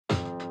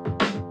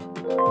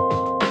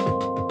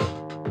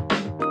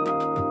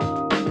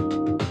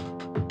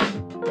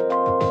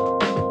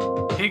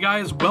Hey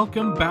guys,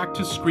 welcome back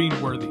to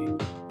Screenworthy,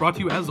 brought to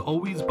you as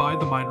always by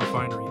The Mind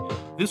Refinery.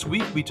 This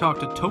week we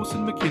talked to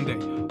Tosin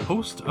McKinday,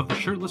 host of the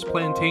Shirtless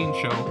Plantain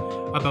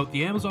Show, about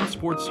the Amazon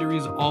Sports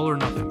series All or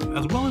Nothing,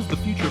 as well as the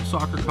future of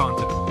soccer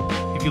content.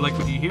 If you like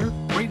what you hear,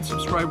 rate and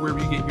subscribe wherever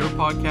you get your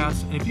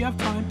podcasts, and if you have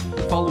time,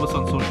 follow us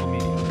on social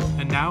media.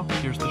 And now,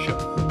 here's the show.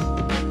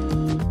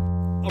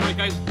 Alright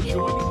guys,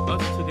 joining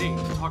us today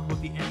to talk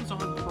about the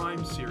Amazon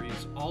Prime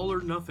series All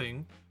or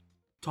Nothing,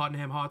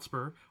 Tottenham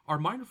Hotspur, our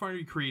Mind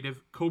Refinery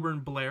creative, Coburn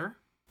Blair.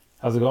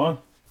 How's it going?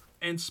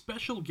 And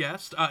special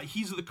guest,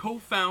 he's the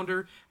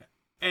co-founder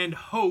and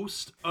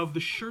host of the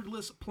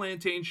Shirtless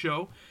Plantain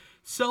Show,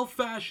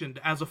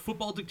 self-fashioned as a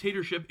football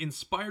dictatorship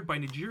inspired by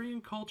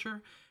Nigerian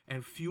culture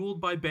and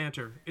fueled by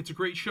banter. It's a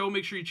great show.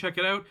 Make sure you check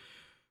it out.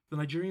 The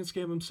Nigerian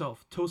scam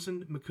himself,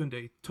 Tosin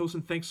McKinday.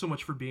 Tosin, thanks so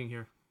much for being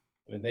here.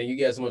 And thank you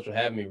guys so much for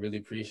having me. Really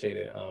appreciate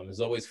it. It's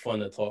always fun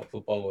to talk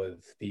football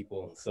with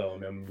people. So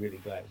I'm really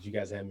glad that you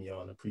guys had me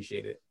on.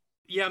 Appreciate it.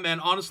 Yeah, man,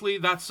 honestly,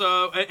 that's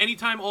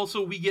anytime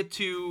also we get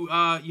to,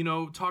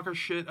 talk our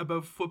shit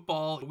about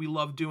football, we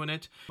love doing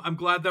it. I'm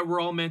glad that we're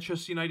all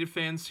Manchester United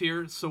fans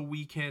here, so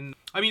we can,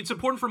 it's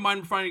important for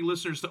Mind Refining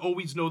listeners to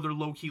always know they're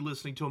low-key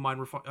listening to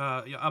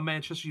a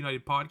Manchester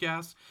United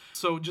podcast,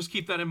 so just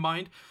keep that in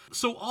mind.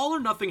 So All or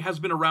Nothing has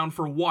been around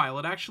for a while.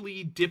 It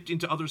actually dipped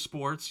into other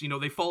sports.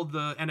 They followed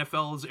the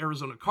NFL's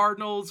Arizona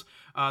Cardinals,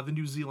 the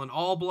New Zealand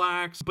All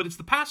Blacks, but it's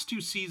the past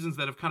two seasons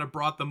that have kind of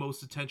brought the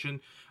most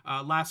attention.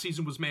 Last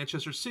season was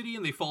Manchester City,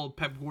 and they followed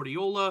Pep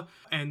Guardiola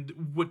and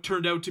what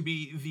turned out to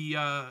be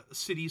the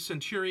City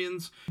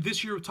Centurions.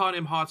 This year with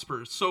Tottenham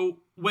Hotspur. So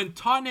when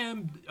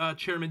Tottenham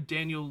chairman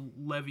Daniel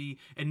Levy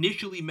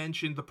initially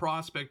mentioned the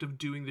prospect of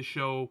doing the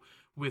show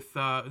with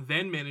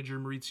then manager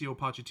Mauricio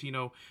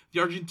Pochettino, the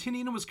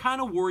Argentinian was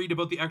kind of worried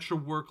about the extra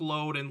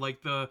workload and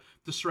like the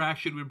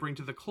distraction it would bring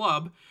to the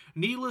club.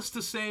 Needless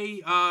to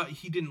say,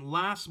 he didn't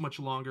last much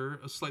longer,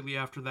 slightly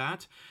after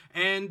that.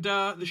 And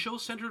the show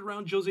centered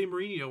around Jose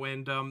Mourinho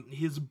and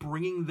his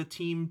bringing the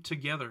team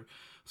together.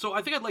 So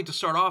I think I'd like to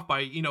start off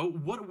by,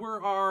 what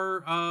are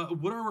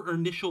our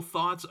initial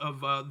thoughts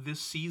of this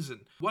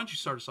season? Why don't you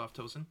start us off,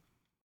 Tosin?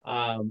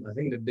 I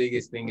think the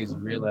biggest thing is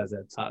realize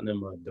that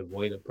Tottenham are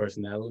devoid of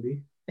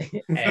personality.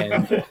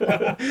 And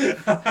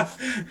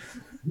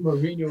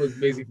Mourinho was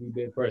basically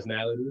their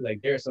personality.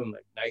 Like, there are some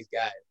nice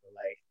guys, but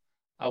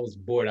I was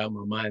bored out of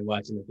my mind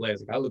watching the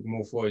players. I look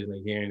more forward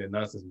to hearing the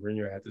nonsense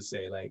Mourinho had to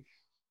say.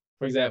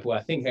 For example,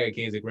 I think Harry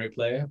Kane's a great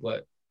player,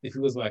 but if he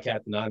was my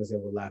captain, honestly,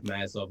 I would laugh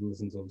my ass off and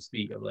listen to him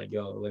speak. I'm like,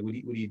 yo, what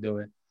are you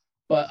doing?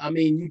 But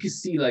you can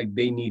see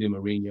they needed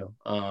Mourinho.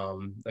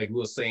 Like we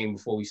were saying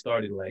before we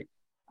started,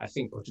 I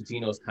think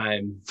Pochettino's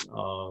time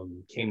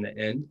came to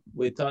end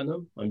with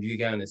Tottenham. You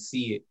kind of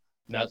see it,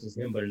 not just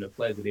him, but in the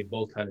players that they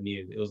both kind of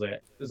needed. It was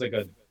like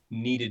a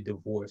needed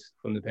divorce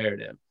from the pair of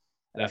them.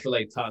 And I feel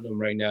like Tottenham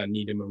right now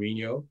needed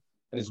Mourinho.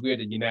 And it's weird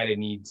that United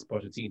needs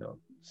Pochettino.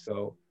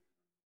 So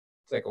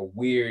it's like a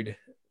weird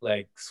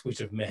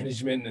switch of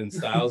management and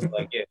styles.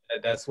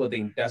 That's what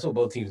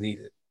both teams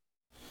needed.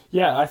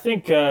 Yeah, I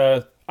think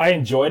I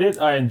enjoyed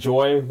it. I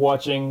enjoy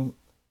watching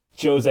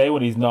Jose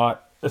when he's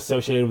not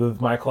associated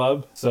with my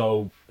club.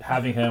 So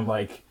having him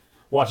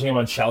watching him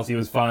on Chelsea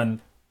was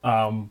fun.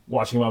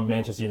 Watching him on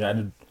Manchester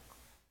United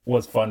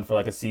was fun for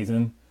a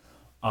season.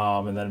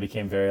 And then it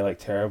became very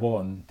terrible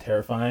and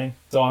terrifying.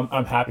 So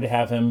I'm happy to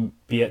have him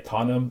be at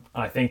Tottenham.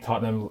 I think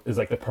Tottenham is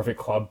the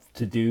perfect club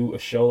to do a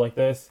show like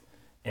this.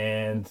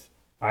 And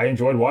I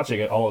enjoyed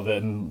watching all of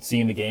it and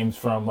seeing the games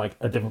from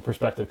a different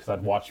perspective because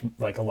I'd watched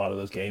a lot of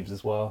those games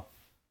as well.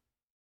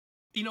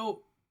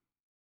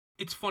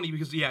 It's funny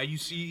because you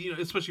see,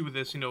 especially with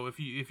this, if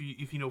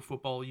you know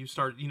football, you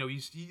start,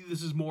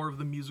 this is more of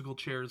the musical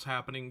chairs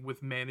happening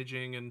with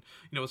managing and,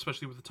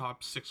 especially with the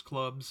top six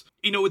clubs.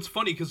 It's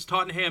funny because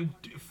Tottenham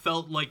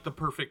felt like the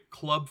perfect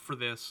club for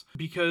this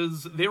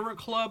because they were a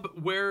club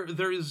where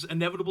there is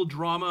inevitable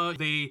drama.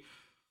 They,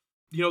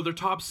 they're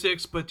top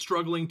six, but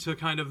struggling to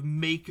kind of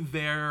make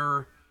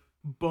their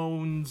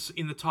bones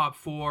in the top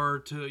four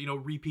to,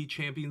 repeat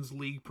Champions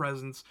League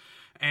presence.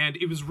 And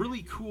it was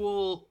really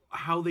cool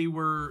how they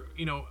were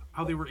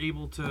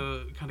able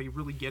to kind of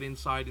really get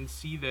inside and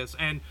see this.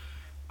 And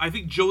I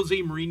think Jose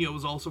Mourinho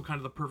is also kind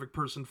of the perfect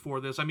person for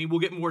this. We'll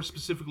get more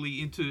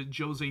specifically into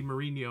Jose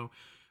Mourinho.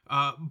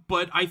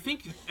 But I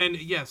think, and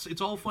yes, it's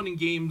all fun and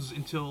games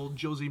until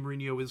Jose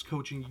Mourinho is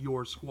coaching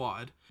your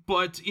squad.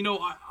 But,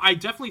 I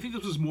definitely think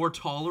this was more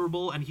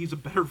tolerable and he's a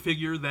better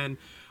figure than...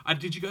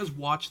 did you guys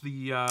watch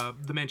the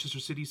Manchester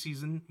City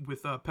season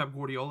with Pep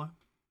Guardiola?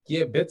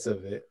 Yeah, bits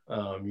of it.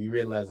 You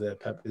realize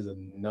that Pep is a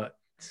nuts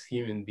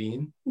human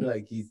being.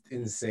 He's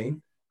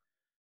insane.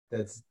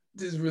 That's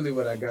just really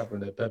what I got from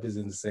that. Pep is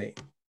insane.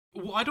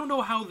 Well, I don't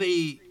know how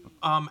they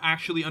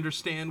actually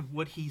understand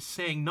what he's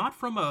saying. Not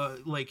from a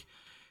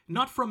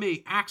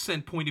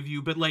accent point of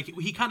view, but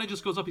he kind of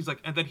just goes up. He's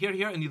and then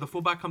here, and the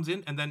fullback comes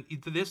in, and then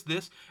this,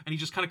 and he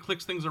just kind of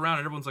clicks things around,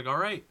 and everyone's all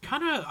right.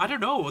 Kind of, I don't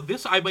know.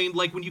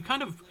 When you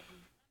kind of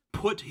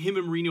put him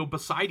and Mourinho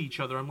beside each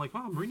other, I'm like,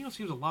 wow, Mourinho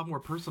seems a lot more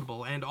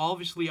personable. And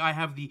obviously, I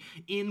have the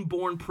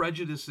inborn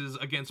prejudices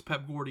against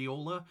Pep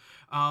Guardiola.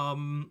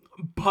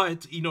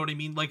 But you know what I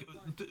mean? Like,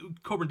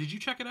 Coburn, did you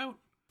check it out?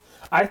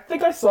 I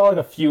think I saw like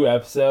a few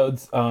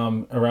episodes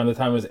around the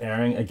time it was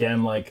airing.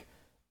 Again, like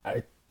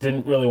I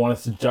didn't really want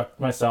to subject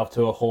myself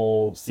to a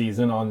whole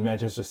season on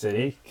Manchester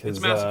City. It's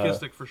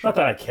masochistic for sure. Not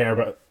that I care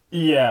about.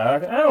 Yeah,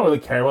 I don't really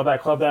care about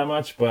that club that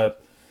much,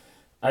 but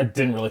I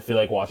didn't really feel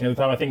like watching it at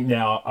the time. I think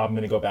now I'm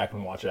going to go back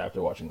and watch it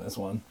after watching this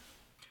one.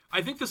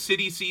 I think the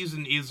City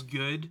season is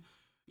good.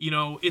 You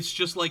know, it's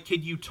just like,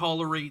 can you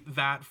tolerate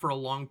that for a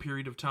long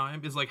period of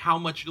time? Is like how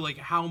much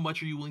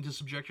are you willing to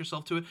subject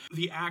yourself to it?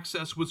 The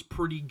access was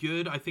pretty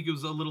good. I think it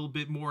was a little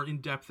bit more in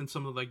depth than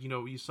some of the, like, you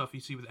know, stuff you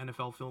see with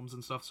NFL films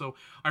and stuff. So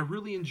I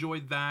really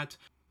enjoyed that.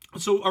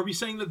 So are we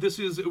saying that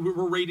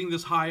we're rating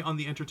this high on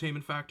the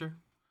entertainment factor?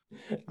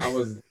 I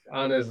was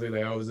honestly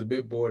like, I was a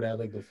bit bored at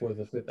like the fourth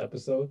or fifth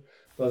episode.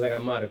 So I was like,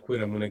 I'm not to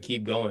quit. I'm gonna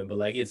keep going. But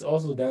like, it's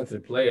also down to the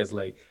players.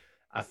 Like,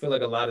 I feel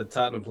like a lot of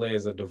Tottenham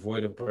players are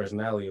devoid of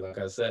personality. Like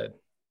I said.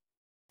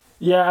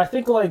 Yeah, I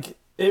think like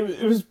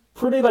it was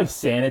pretty like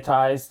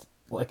sanitized,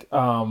 like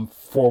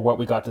for what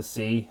we got to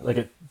see. Like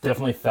it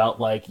definitely felt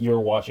like you were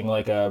watching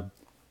like I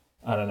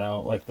don't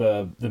know, like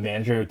the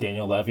manager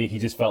Daniel Levy. He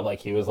just felt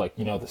like he was like,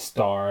 you know, the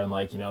star and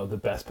like, you know, the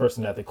best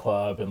person at the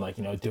club and like,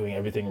 you know, doing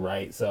everything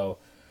right. So,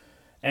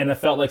 and I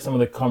felt like some of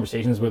the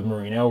conversations with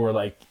Mourinho were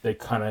like they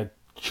kind of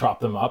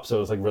chopped them up, so it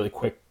was like really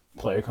quick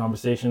player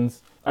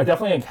conversations. I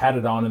definitely like, had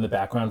it on in the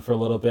background for a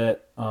little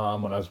bit when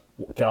I was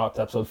got up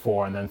to episode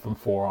 4, and then from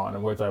 4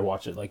 onwards I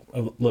watched it like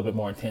a little bit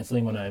more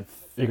intensely when I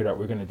figured out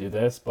we were going to do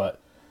this. But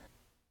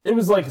it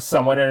was like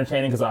somewhat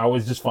entertaining because I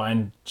always just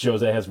find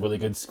Jose has really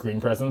good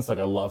screen presence. Like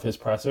I love his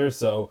pressers,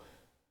 so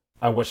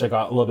I wish I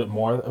got a little bit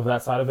more of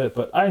that side of it.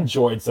 But I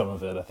enjoyed some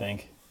of it, I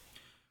think.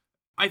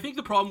 I think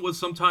the problem was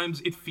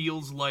sometimes it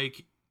feels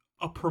like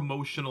a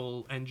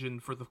promotional engine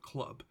for the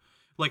club.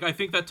 Like, I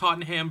think that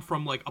Tottenham,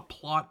 from, like, a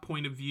plot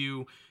point of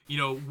view, you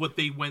know, what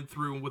they went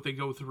through and what they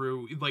go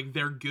through, like,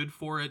 they're good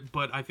for it,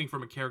 but I think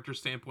from a character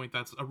standpoint,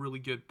 that's a really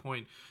good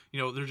point. You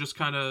know, they're just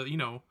kind of, you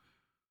know,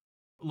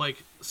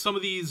 like, some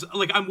of these,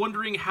 like, I'm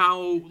wondering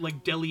how,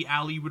 like, Dele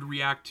Alli would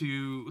react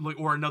to, like,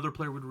 or another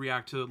player would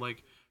react to,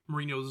 like,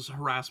 Mourinho's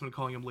harassment,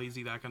 calling him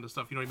lazy, that kind of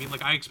stuff, you know what I mean?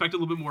 Like, I expect a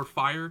little bit more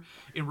fire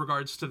in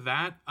regards to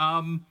that.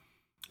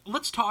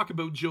 Let's talk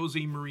about Jose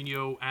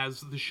Mourinho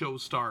as the show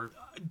star.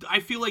 I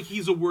feel like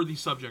he's a worthy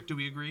subject. Do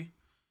we agree?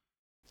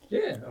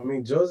 Yeah, I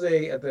mean,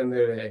 Jose, at the end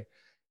of the day,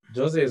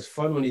 Jose is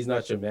fun when he's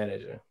not your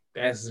manager.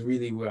 That's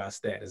really where I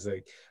stand. It's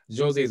like,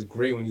 Jose is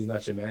great when he's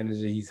not your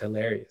manager. He's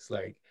hilarious.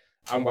 Like,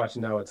 I'm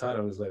watching now at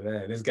Tottenham. It's like,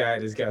 man, this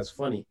guy's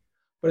funny.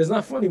 But it's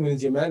not funny when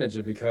he's your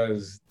manager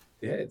because,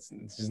 yeah, it's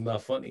just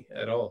not funny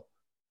at all.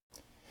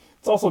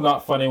 It's also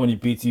not funny when he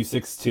beats you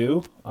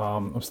 6-2.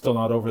 I'm still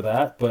not over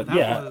that, but that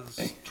yeah.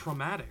 was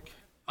traumatic.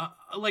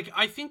 Like,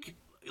 I think,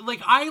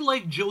 like, I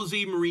like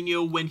Jose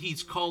Mourinho when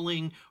he's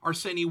calling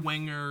Arsene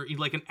Wenger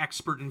like an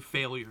expert in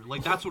failure.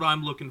 Like, that's what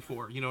I'm looking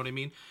for. You know what I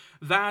mean?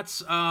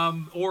 That's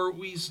or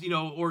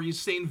he's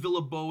saying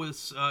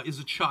Villa-Boas is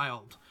a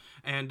child.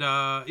 And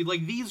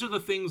like, these are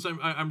the things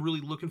I'm really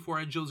looking for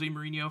at Jose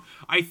Mourinho.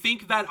 I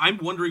think that I'm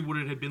wondering what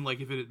it had been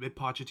like if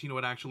Pochettino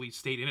had actually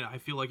stayed in it. I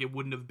feel like it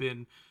wouldn't have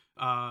been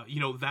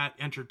that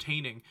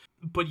entertaining.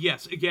 But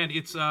yes, again,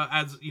 it's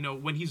as you know,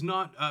 when he's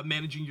not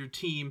managing your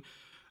team.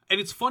 And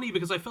it's funny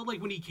because I felt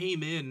like when he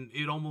came in,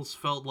 it almost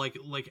felt like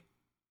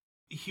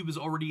he was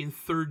already in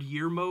third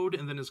year mode,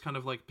 and then is kind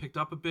of like picked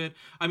up a bit.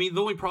 I mean, the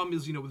only problem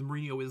is, you know, with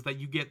Mourinho is that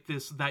you get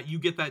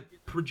that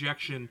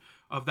projection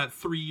of that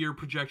 3-year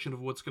projection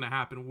of what's going to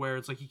happen, where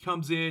it's like he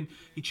comes in,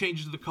 he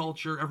changes the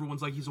culture,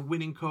 everyone's like he's a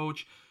winning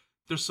coach.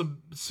 There's some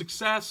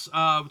success.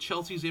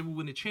 Chelsea's able to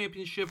win a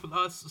championship with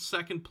us,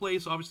 second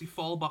place, obviously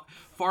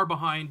far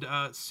behind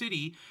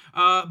City.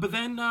 But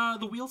then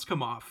the wheels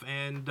come off,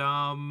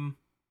 and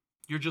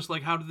you're just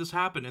like, how did this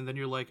happen? And then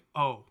you're like,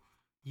 oh,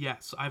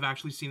 yes, I've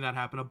actually seen that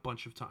happen a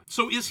bunch of times.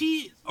 So is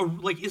he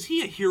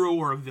a hero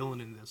or a villain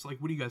in this? Like,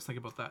 what do you guys think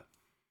about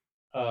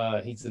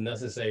that? He's a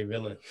necessary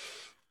villain.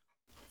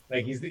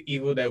 Like, he's the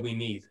evil that we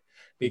need.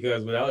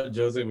 Because without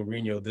Jose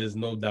Mourinho, there's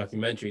no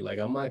documentary. Like,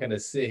 I'm not going to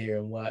sit here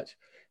and watch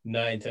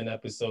 9-10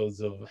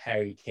 episodes of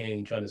Harry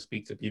Kane trying to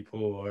speak to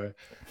people, or,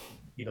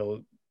 you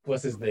know,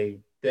 what's his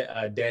name?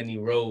 Danny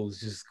Rose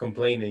just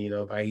complaining, you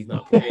know, about he's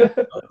not playing.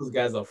 Those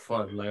guys are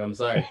fun. Like, I'm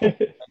sorry.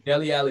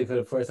 Dele Alli for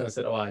the first time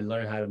said, "Oh, I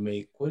learned how to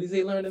make." What did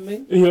he learn to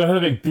make? He learned how to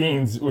make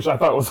beans, which I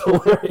thought was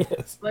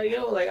hilarious. Like,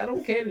 yo, like, I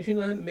don't care if you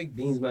know how to make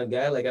beans, my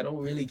guy. Like, I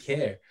don't really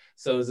care.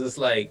 So it's just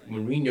like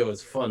Mourinho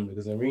is fun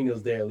because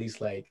Mourinho's there at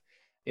least, like,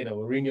 you know,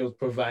 Mourinho's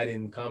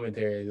providing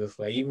commentary. Just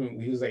like, even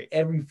he was like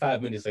every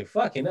 5 minutes, like,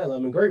 fucking hell,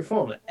 I'm in great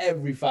form. Like,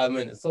 every 5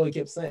 minutes. So he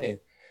kept saying.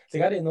 It's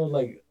like, I didn't know,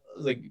 like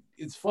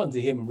it's fun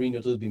to hear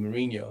Mourinho just be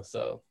Mourinho.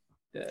 So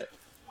yeah.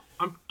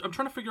 I'm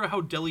trying to figure out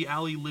how Dele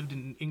Alli lived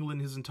in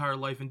England his entire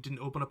life and didn't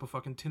open up a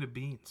fucking tin of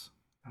beans.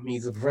 I mean,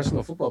 he's a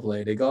professional football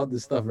player. They got all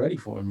this stuff ready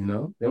for him, you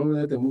know? They don't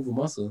really let them move a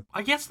muscle.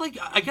 I guess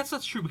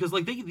that's true because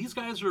like these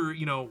guys are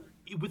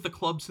with the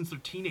club since they're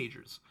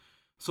teenagers,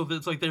 so that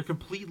it's like they're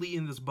completely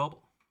in this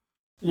bubble.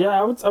 Yeah,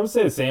 I would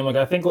say the same. Like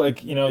I think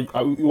like you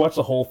watch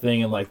the whole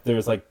thing and like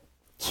there's like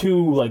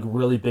two like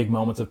really big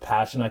moments of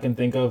passion I can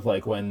think of,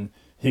 like when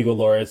Hugo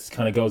Lloris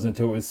kind of goes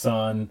into it with his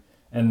son,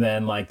 and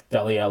then like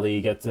Dele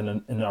Alli gets in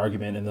an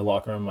argument in the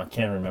locker room. I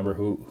can't remember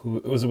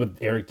who was it with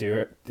Eric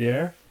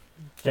Dier?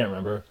 Can't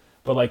remember.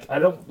 But like I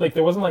don't like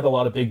there wasn't like a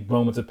lot of big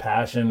moments of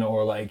passion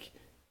or like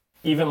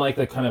even like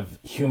the kind of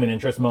human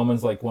interest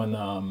moments like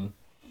when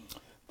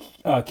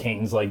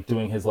Kane's like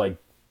doing his like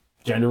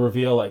gender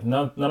reveal. Like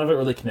none of it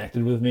really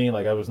connected with me.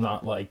 Like I was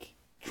not like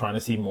trying to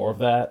see more of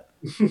that.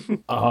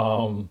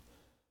 um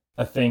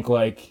I think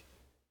like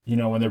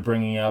when they're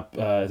bringing up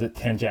is it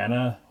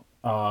Tangana,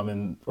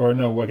 and or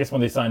no, I guess when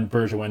they signed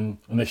Bergevin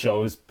when they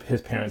show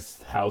his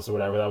parents' house or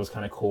whatever, that was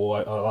kind of cool.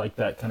 I like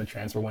that kind of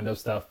transfer window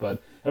stuff,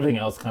 but everything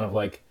else kind of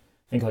like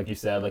I think like you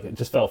said, like it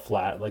just fell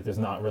flat. Like there's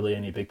not really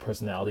any big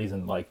personalities,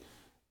 and like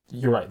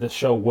you're right, the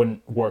show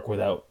wouldn't work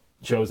without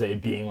Jose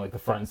being like the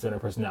front and center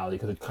personality,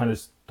 because it kind of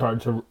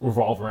started to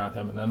revolve around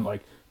him, and then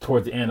like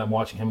towards the end I'm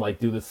watching him like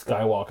do this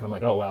skywalk and I'm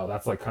like, oh wow,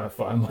 that's like kind of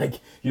fun. Like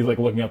he's like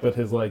looking up at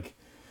his like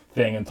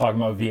thing and talking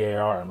about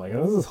VAR. I'm like,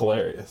 this is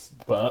hilarious.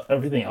 But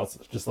everything else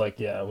is just like,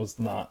 yeah, it was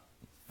not,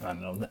 I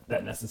don't know,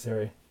 that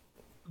necessary.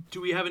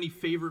 Do we have any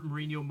favorite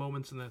Mourinho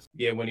moments in this?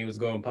 Yeah, when he was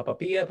going Papa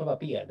Pia, Papa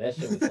Pia. That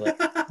shit was like,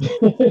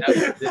 that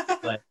was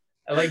just, like,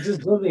 I like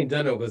just Julian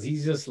Dunno because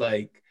he's just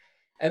like,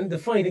 and the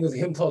funny thing was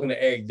him talking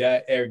to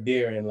Eric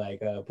Deer in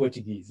like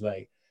Portuguese.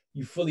 Like,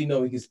 you fully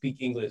know he can speak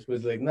English, but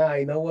it's like, nah,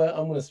 you know what?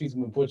 I'm gonna speak to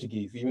him in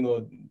Portuguese, even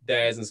though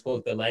Dad hasn't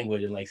spoke the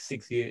language in like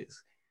 6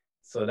 years.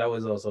 So that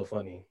was also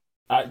funny.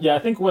 Yeah, I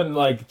think when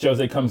like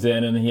Jose comes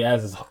in and he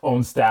has his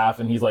own staff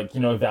and he's like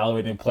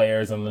evaluating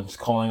players and then just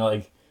calling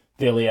like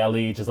Dele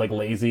Alli just like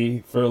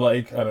lazy for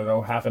like I don't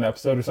know half an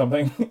episode or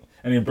something,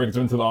 and he brings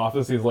him into the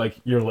office. He's like,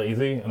 "You're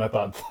lazy," and I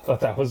thought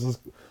that was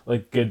just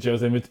like good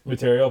Jose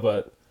material.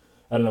 But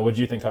I don't know. What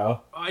do you think,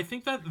 Kyle? I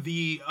think that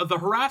the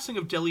harassing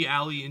of Dele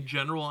Alli in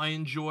general, I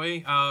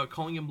enjoy.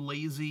 Calling him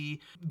lazy,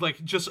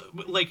 like just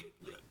like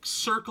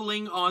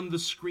circling on the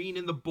screen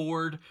in the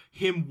board,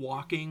 him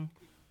walking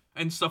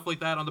and stuff like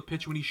that on the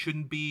pitch when he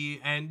shouldn't be,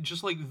 and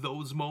just like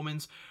those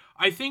moments.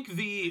 I think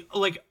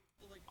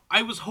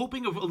I was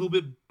hoping of a little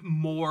bit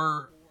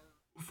more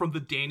from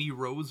the Danny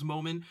Rose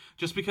moment,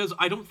 just because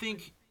I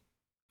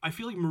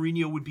feel like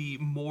Mourinho would be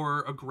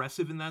more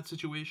aggressive in that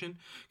situation,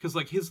 because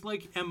like his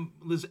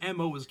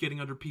mo is getting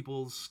under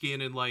people's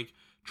skin and like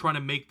trying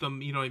to make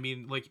them, you know what I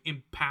mean, like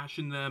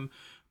impassion them,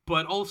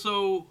 but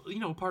also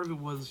part of it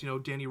was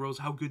Danny Rose,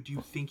 how good do you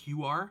think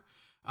you are?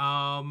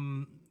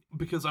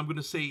 Because I'm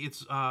gonna say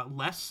it's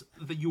less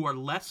that you are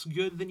less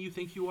good than you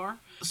think you are.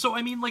 So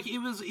I mean, like it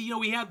was,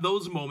 we had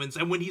those moments,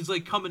 and when he's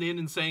like coming in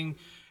and saying,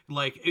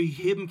 like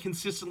him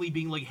consistently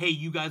being like, "Hey,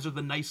 you guys are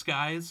the nice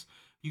guys.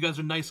 You guys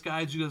are nice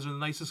guys. You guys are the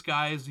nicest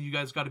guys. You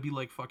guys got to be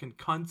like fucking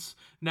cunts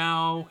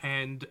now."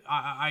 And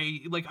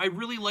I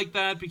really like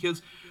that,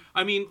 because,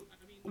 I mean,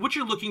 what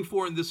you're looking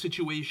for in this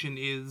situation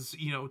is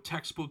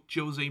textbook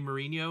Jose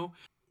Mourinho.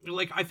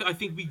 Like I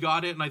think we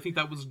got it, and I think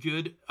that was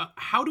good.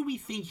 How do we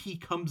think he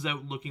comes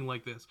out looking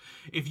like this?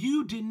 If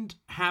you didn't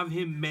have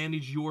him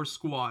manage your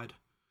squad,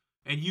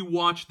 and you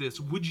watch this,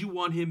 would you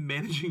want him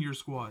managing your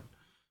squad?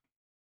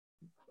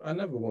 I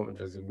never want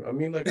Jose. I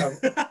mean, like,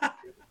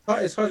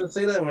 it's hard to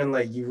say that when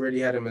like you already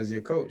had him as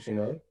your coach,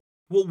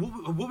 Well,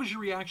 what was your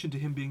reaction to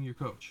him being your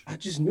coach? I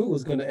just knew it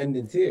was gonna end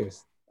in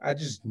tears. I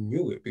just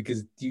knew it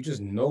because you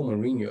just know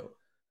Mourinho.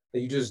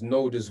 You just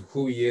know just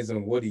who he is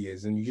and what he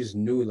is, and you just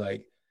knew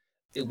like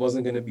it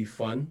wasn't gonna be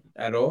fun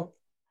at all.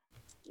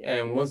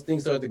 And once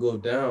things started to go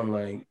down,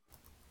 like,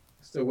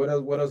 so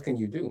what else can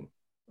you do?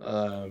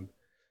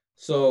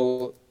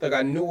 So like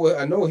I know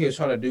what he was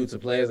trying to do to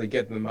players to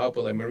get them out,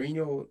 but like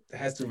Mourinho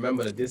has to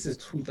remember that this is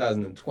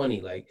 2020.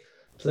 Like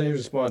players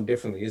respond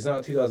differently. It's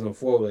not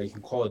 2004 where you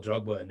can call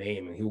Drogba a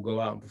name and he'll go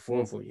out and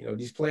perform for you.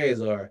 These players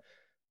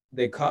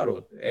they're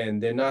coddled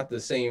and they're not the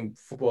same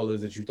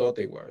footballers that you thought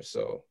they were.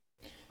 So,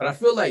 but I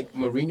feel like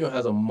Mourinho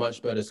has a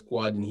much better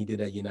squad than he did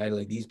at United.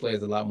 Like these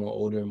players are a lot more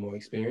older and more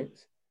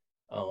experienced.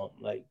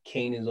 Like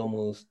Kane is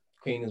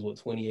what,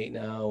 28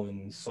 now,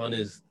 and Son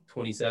is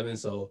 27.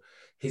 So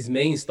his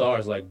main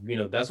stars, like,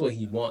 that's what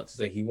he wants.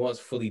 Like he wants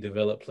fully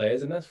developed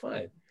players, and that's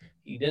fine.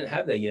 He didn't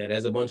have that yet.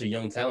 There's a bunch of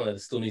young talent that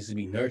still needs to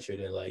be nurtured,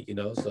 and like,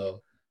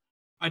 so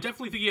I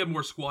definitely think he had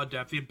more squad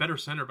depth. He had better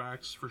center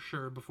backs for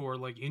sure before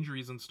like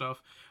injuries and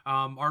stuff.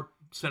 Our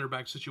center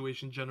back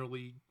situation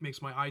generally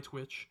makes my eye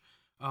twitch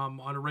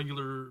on a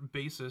regular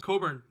basis.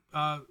 Coburn,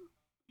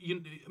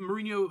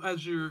 Mourinho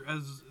as your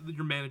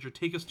manager,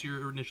 take us to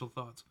your initial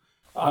thoughts.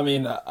 I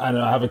mean, I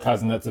know I have a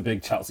cousin that's a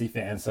big Chelsea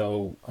fan,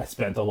 so I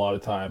spent a lot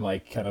of time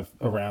like kind of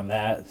around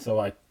that. So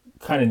I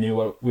kind of knew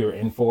what we were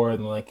in for,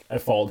 and like I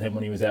followed him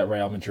when he was at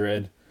Real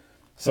Madrid.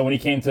 So when he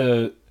came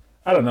to,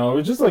 I don't know, it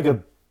was just like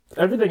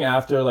everything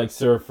after like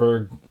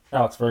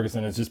Alex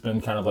Ferguson has just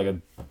been kind of like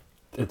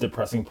a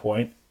depressing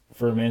point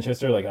for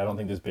Manchester. Like I don't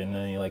think there's been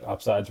any like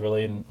upsides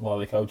really in a lot of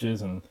the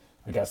coaches, and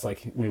I guess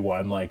like we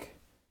won like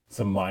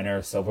some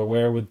minor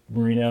silverware with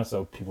Mourinho,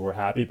 so people were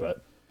happy.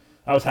 But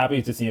I was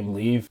happy to see him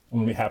leave.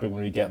 I'm happy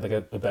when we get like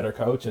a better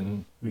coach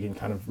and we can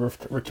kind of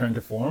return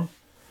to form.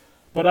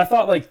 But I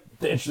thought like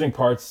the interesting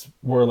parts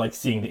were like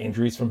seeing the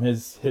injuries from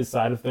his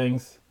side of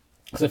things,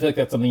 because I feel like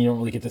that's something you don't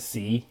really get to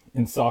see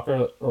in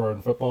soccer or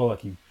in football.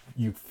 Like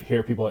you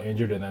hear people are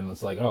injured and then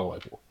it's like, oh,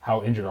 like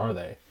how injured are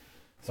they?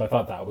 So I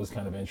thought that was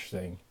kind of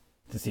interesting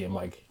to see him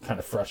like kind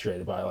of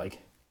frustrated by like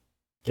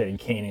getting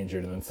Kane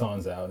injured and then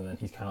Son's out and then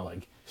he's kind of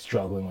like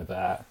struggling with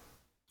that.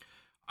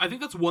 I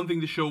think that's one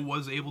thing the show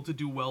was able to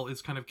do well,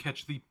 is kind of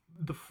catch the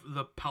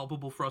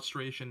palpable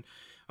frustration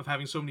of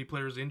having so many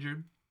players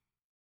injured.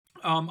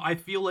 I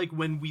feel like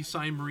when we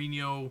signed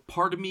Mourinho,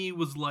 part of me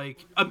was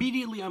like,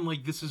 immediately I'm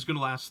like, this is going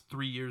to last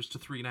 3 years to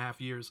 3.5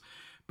 years.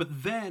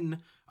 But then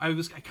I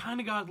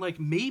kind of got like,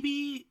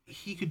 maybe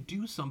he could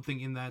do something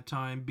in that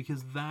time,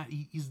 because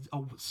he's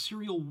a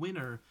serial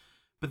winner.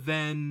 But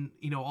then,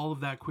 all of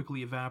that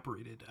quickly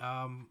evaporated,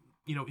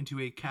 into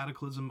a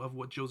cataclysm of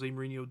what Jose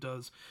Mourinho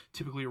does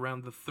typically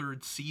around the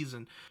third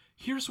season.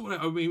 Here's what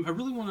I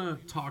really want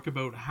to talk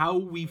about how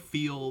we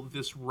feel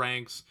this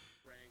ranks,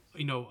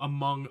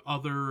 among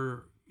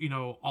other,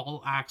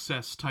 all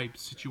access type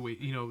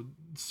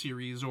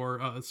series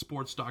or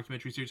sports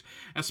documentary series,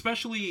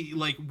 especially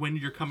like when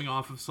you're coming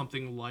off of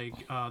something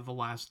like The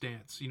Last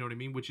Dance, you know what I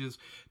mean? Which is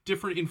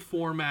different in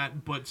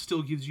format, but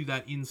still gives you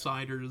that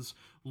insider's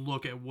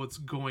look at what's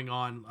going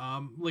on.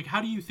 Like,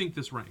 how do you think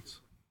this ranks?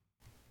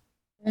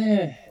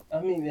 I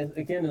mean,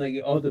 again, like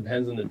it all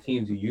depends on the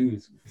teams you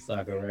use for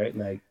soccer, right?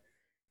 Like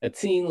a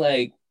team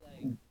like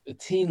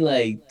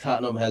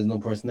Tottenham has no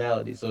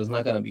personality, so it's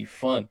not gonna be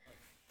fun.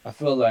 I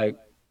feel like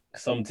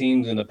some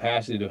teams in the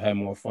past should have had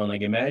more fun.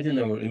 Like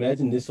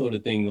imagine this sort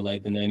of thing with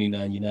like the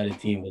 '99 United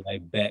team with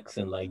like Becks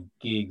and like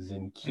Giggs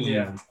and Keane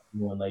Yeah. and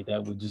everyone like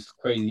that was just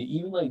crazy.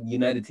 Even like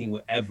United team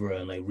with Evra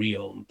and like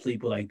Rio and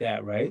people like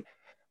that, right?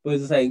 But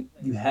it's like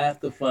you have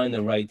to find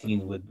the right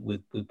teams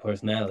with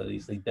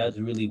personalities. Like that's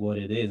really what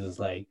it is. It's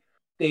like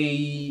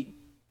they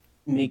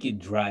make it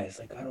dry. It's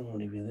like I don't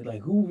want to really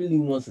like who really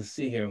wants to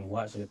sit here and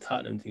watch like a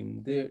Tottenham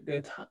team?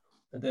 They're top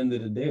at the end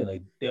of the day.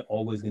 Like they're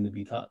always going to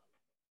be top.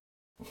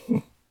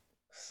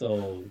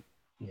 So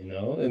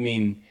I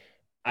mean,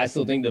 I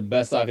still think the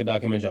best soccer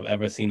documentary I've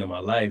ever seen in my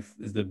life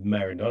is the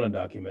Maradona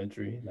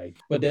documentary. Like,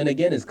 but then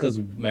again, it's because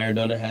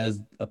Maradona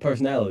has a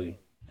personality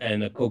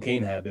and a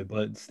cocaine habit,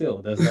 but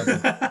still, that's nothing.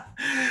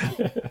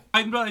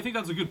 I think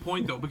that's a good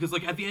point though, because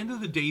like at the end of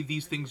the day,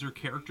 these things are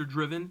character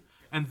driven,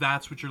 and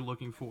that's what you're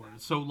looking for.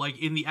 So like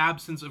in the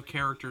absence of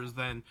characters,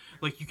 then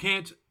like you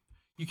can't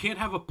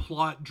have a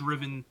plot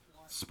driven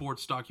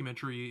sports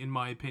documentary, in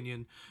my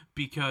opinion,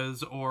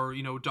 because or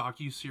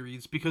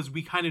docu-series, because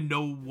we kind of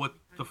know what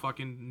the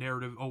fucking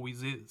narrative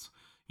always is.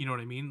 You know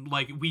what I mean?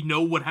 Like we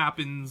know what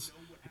happens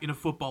in a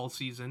football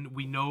season.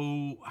 We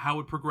know how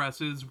it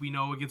progresses. We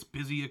know it gets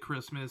busy at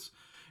Christmas.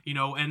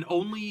 And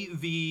only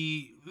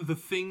the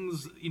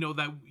things,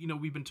 that,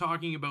 we've been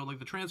talking about, like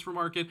the transfer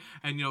market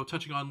and,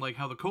 touching on like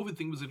how the COVID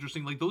thing was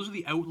interesting. Like those are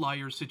the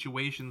outlier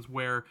situations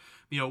where,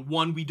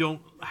 one, we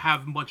don't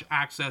have much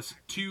access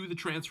to the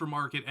transfer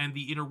market and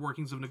the inner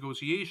workings of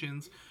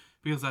negotiations,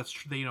 because that's,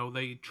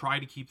 they try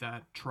to keep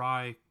that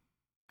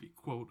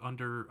quote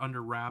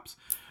under wraps.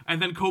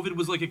 And then COVID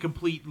was like a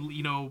complete,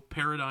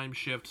 paradigm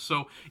shift.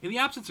 So in the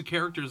absence of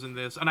characters in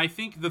this, and I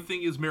think the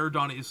thing is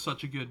Maradona is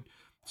such a good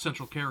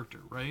central character,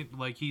 right?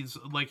 Like he's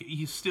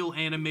still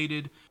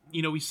animated,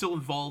 he's still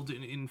involved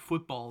in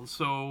football.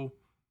 So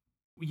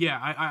yeah,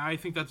 I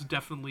think that's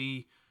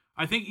definitely,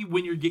 I think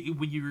when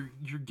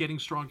you're getting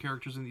strong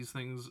characters in these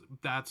things,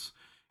 that's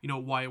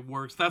why it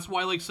works. That's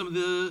why like some of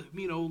the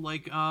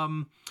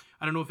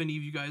I don't know if any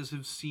of you guys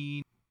have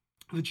seen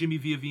the Jimmy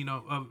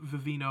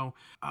Vivino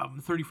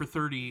 30 for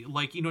 30,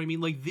 like, what I mean?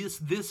 Like these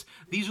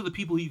are the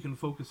people you can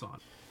focus on.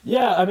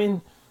 Yeah, I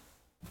mean,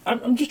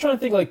 I'm just trying to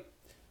think like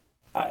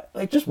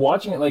just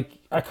watching it, like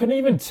I couldn't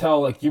even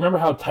tell. Like, you remember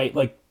how tight,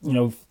 like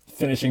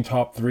finishing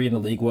top 3 in the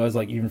league was,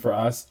 like even for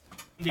us.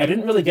 Yeah. I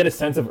didn't really get a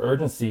sense of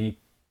urgency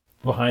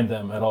behind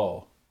them at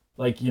all.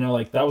 Like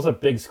like that was a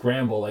big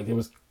scramble. Like it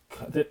was.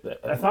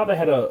 I thought they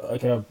had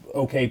a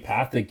okay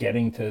path to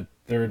getting to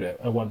third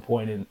at one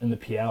point in the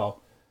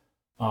PL.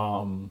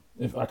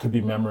 If I could be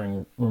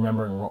remembering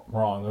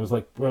wrong, it was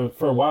like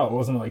for a while it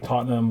wasn't like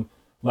Tottenham,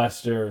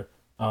 Leicester,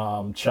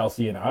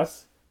 Chelsea, and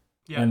us.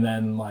 Yeah. And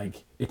then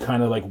like it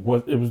kind of like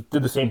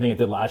did the same thing it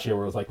did last year,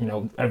 where it was like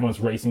everyone's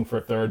racing for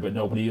third, but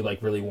nobody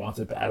like really wants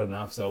it bad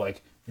enough. So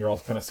like you're all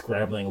kind of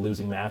scrambling,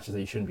 losing matches that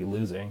you shouldn't be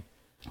losing.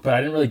 But I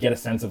didn't really get a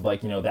sense of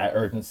like that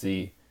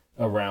urgency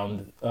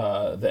around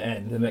the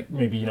end, and like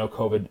maybe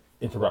COVID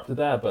interrupted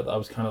that. But I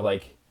was kind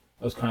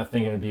of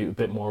thinking it'd be a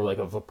bit more like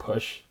of a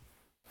push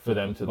for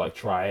them to like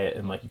try it,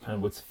 and like you kind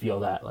of would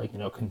feel that like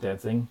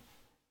condensing.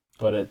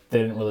 But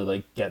they didn't really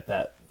like get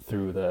that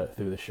through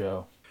the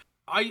show.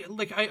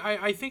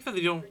 I think that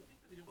they don't,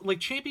 like,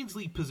 Champions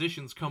League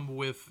positions come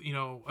with,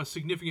 a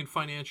significant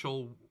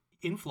financial,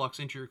 influx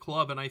into your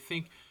club. And I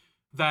think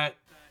that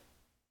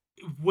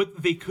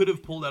what they could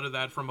have pulled out of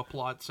that from a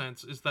plot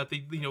sense is that they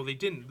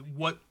didn't.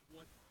 What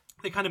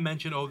they kind of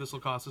mentioned, oh, this will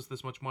cost us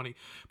this much money,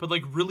 but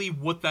like really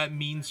what that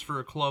means for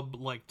a club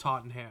like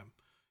Tottenham,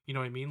 you know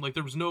what I mean? Like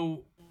there was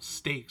no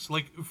stakes.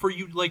 Like for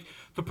you, like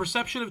the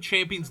perception of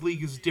Champions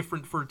League is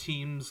different for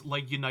teams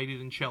like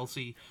United and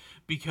Chelsea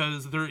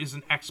because there is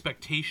an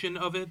expectation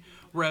of it.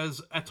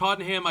 Whereas at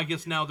Tottenham, I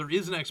guess now there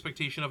is an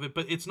expectation of it,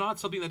 but it's not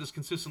something that is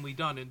consistently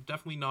done, and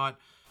definitely not.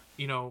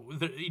 They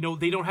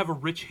don't have a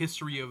rich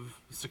history of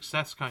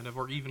success, kind of,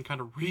 or even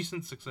kind of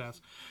recent success.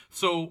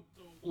 So,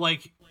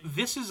 like,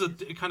 this is a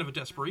kind of a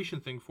desperation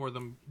thing for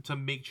them to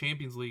make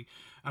Champions League,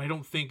 and I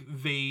don't think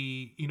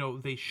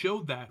they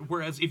showed that.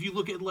 Whereas if you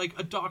look at like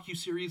a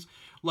docu-series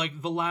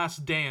like The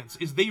Last Dance,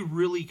 is they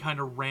really kind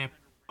of ramp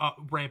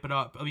it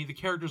up. I mean, the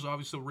characters are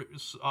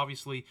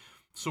obviously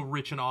so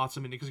rich and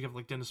awesome in it because you have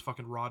like Dennis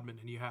fucking Rodman,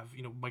 and you have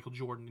Michael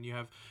Jordan, and you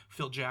have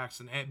Phil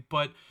Jackson,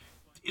 but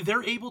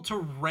they're able to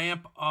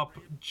ramp up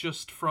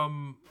just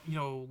from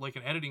like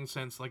an editing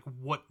sense, like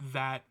what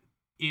that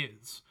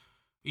is,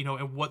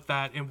 and what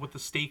the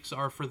stakes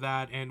are for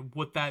that, and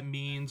what that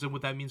means, and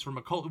what that means from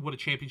what a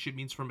championship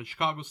means from a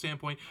Chicago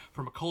standpoint,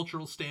 from a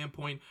cultural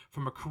standpoint,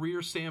 from a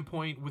career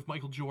standpoint with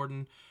Michael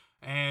Jordan.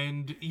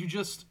 And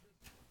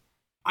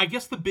I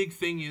guess the big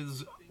thing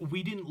is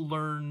we didn't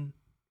learn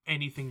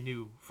anything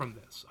new from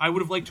this. I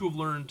would have liked to have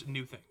learned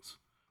new things.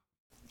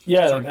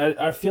 Yeah,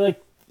 I feel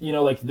like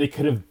like they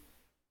could have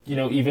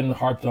even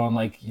harped on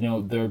like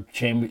their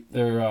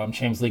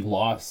Champions League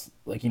loss,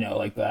 like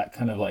like that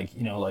kind of like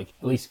like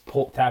at least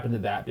tap into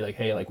that, be like,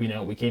 hey, like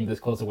we came this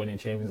close to winning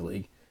Champions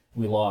League,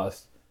 we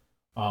lost.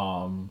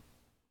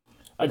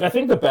 Like I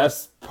think the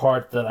best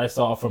part that I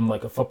saw from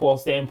like a football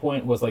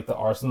standpoint was like the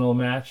Arsenal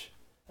match,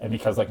 and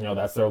because like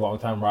that's their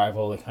longtime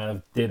rival, they kind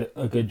of did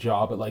a good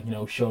job at like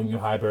showing you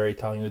Highbury,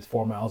 telling you it's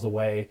 4 miles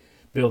away,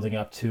 building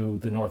up to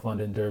the North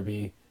London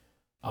derby.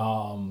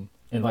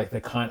 And like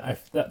that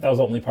was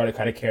the only part I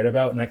kind of cared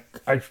about, and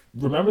I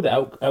remember the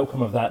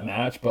outcome of that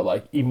match, but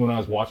like even when I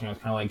was watching, I was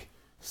kind of like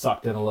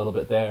sucked in a little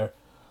bit there.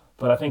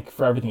 But I think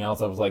for everything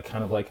else, I was like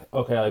kind of like,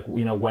 okay, like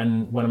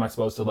when am I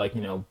supposed to like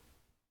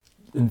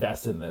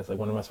invest in this? Like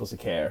when am I supposed to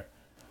care?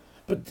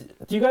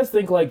 But do you guys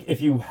think like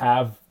if you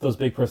have those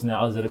big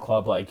personalities at a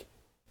club, like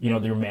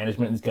your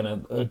management is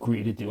gonna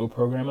agree to do a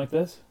program like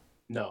this?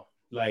 No,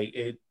 like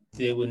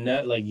they would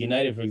not. Like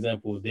United, for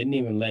example, didn't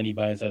even let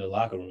anybody inside the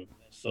locker room.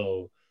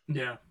 So.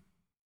 Yeah,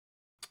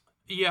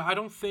 I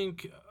don't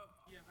think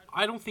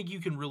you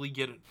can really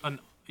get I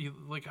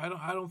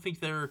don't think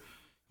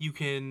you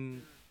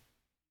can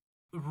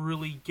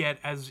really get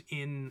as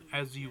in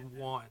as you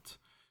want.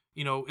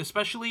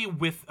 Especially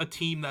with a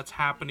team that's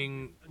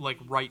happening like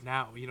right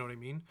now, you know what I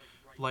mean?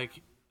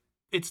 Like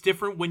it's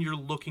different when you're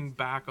looking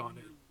back on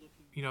it.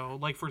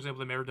 Like for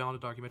example, the Maradona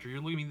documentary.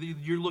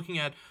 You're looking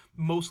at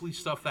mostly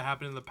stuff that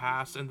happened in the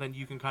past, and then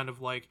you can kind of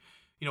like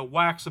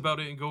wax about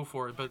it and go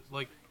for it. But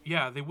like,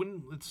 yeah, they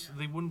wouldn't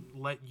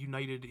let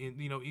United in.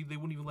 They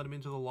wouldn't even let him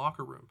into the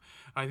locker room.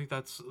 I think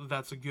that's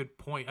a good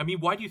point. I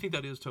mean, why do you think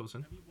that is,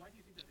 Tosin?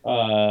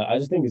 I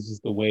just think it's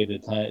just the way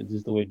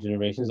just the way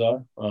generations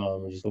are,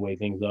 just the way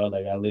things are.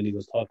 Like I literally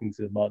was talking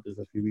about this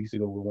a few weeks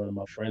ago with one of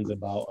my friends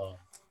about.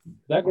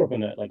 I grew up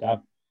in that. Like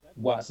I've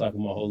watched soccer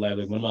my whole life.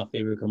 Like one of my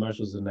favorite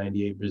commercials is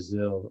 '98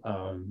 Brazil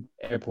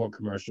airport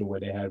commercial where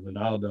they had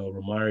Ronaldo,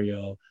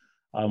 Romario.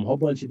 A whole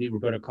bunch of these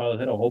Roberto Carlos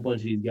had a whole bunch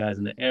of these guys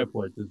in the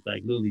airport just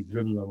like literally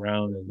dribbling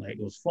around, and like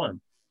it was fun.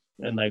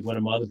 And like one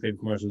of my other favorite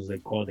commercials they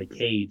called The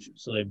Cage.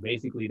 So like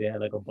basically they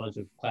had like a bunch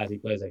of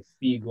classic players like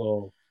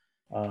Figo,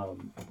 oh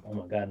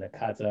my god,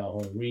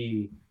 Nakata,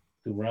 Henry,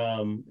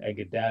 Thuram,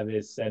 Edgar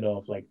Davis,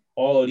 Sedoff, like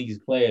all these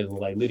players were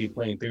like literally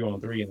playing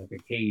 3-on-3 in like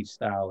a cage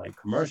style like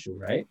commercial,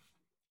 right?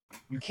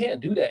 You can't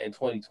do that in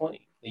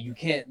 2020. You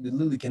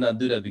literally cannot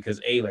do that because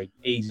like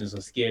agents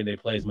are scared their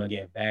players might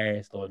get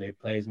embarrassed or their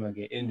players might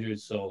get injured.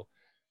 So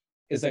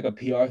it's like a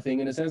PR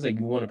thing in a sense. Like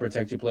you want to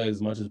protect your players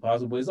as much as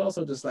possible. It's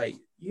also just like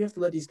you have to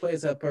let these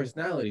players have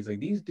personalities. Like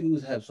these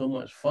dudes have so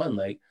much fun.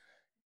 Like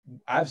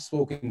I've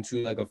spoken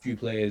to like a few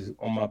players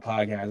on my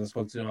podcast. I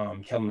spoke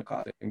to Kellen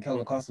Acosta, and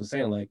Kellen Acosta was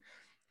saying like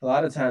a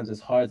lot of times it's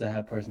hard to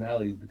have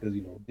personalities because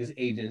this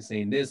agent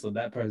saying this or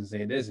that person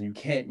saying this, and you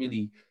can't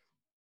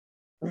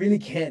really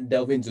can't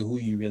delve into who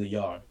you really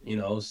are,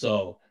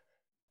 So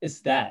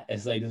it's like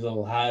there's a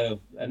lot of,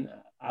 and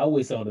I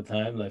always say all the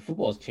time, like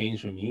football's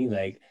changed for me.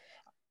 Like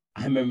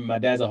I remember my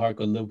dad's a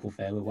hardcore Liverpool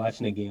fan. We were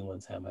watching a game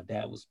one time. My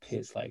dad was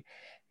pissed, like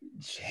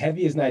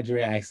heaviest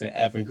Nigerian accent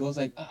ever. He goes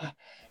like,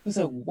 it's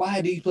like, why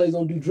these players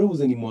don't do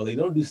dribbles anymore? They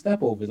don't do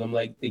step overs. I'm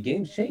like, the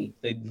game's changed.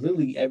 Like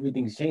literally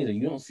everything's changed. Like,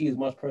 you don't see as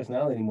much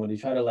personality anymore. They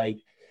try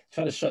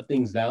to shut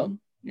things down,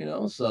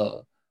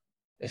 So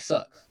it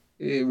sucks.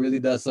 It really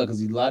does suck because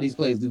a lot of these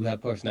players do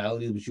have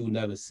personalities, but you will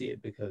never see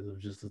it because of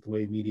just the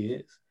way media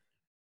is.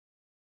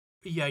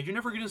 Yeah, you're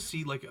never gonna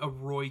see like a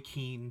Roy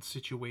Keane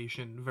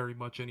situation very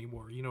much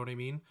anymore. You know what I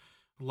mean?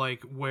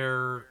 Like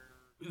where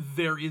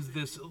there is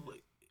this.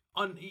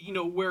 on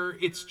where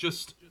it's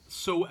just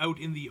so out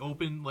in the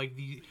open, like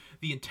the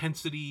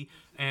intensity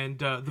and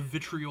the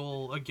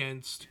vitriol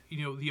against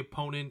the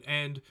opponent.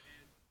 And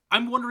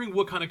I'm wondering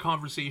what kind of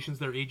conversations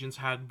their agents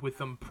had with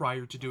them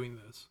prior to doing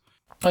this.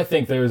 I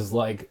think there's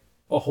like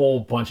a whole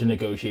bunch of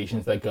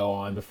negotiations that go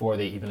on before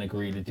they even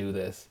agree to do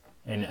this.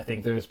 And I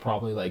think there's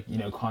probably like,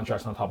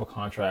 contracts on top of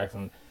contracts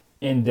and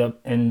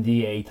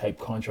NDA type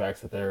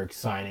contracts that they're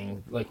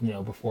signing, like,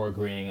 before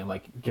agreeing and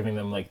like giving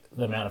them like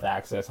the amount of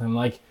access. And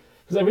like,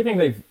 because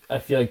everything I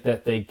feel like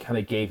that they kind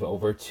of gave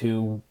over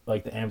to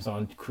like the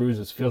Amazon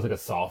cruises feels like a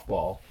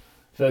softball.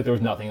 I feel like there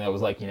was nothing that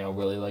was like,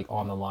 really like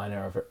on the line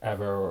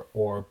ever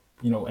or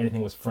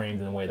anything was framed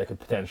in a way that could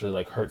potentially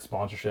like hurt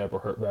sponsorship or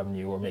hurt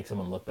revenue or make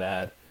someone look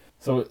bad.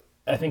 So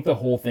I think the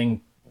whole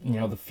thing,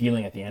 the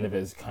feeling at the end of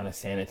it is kind of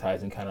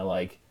sanitized and kind of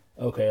like,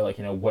 okay, like,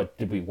 what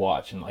did we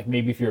watch? And like,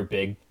 maybe if you're a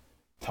big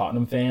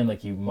Tottenham fan,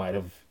 like you might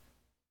have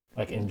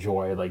like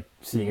enjoyed like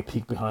seeing a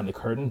peek behind the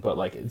curtain, but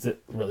like, is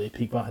it really a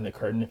peek behind the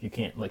curtain if you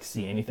can't like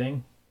see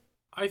anything?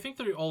 I think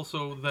they're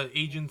also the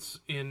agents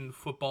in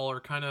football are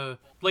kind of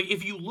like,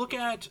 if you look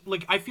at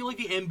like, I feel like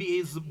the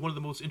NBA is one of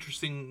the most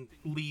interesting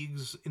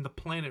leagues in the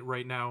planet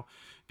right now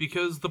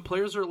because the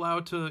players are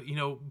allowed to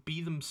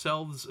be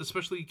themselves,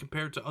 especially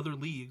compared to other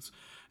leagues.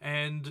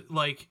 And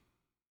like,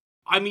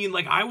 I mean,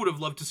 like, I would have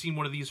loved to see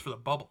one of these for the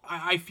bubble.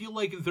 I feel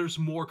like there's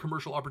more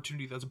commercial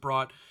opportunity that's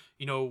brought,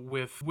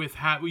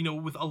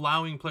 with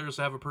allowing players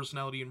to have a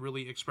personality and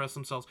really express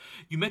themselves.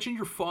 You mentioned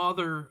your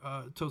father,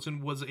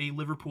 Tosin, was a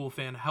Liverpool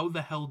fan. How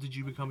the hell did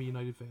you become a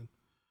United fan?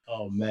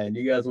 Oh man,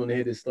 you guys want to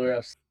hear this story?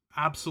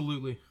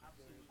 Absolutely.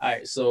 All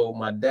right, so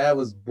my dad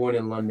was born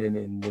in London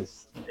in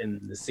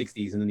the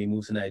 '60s, and then he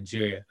moved to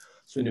Nigeria.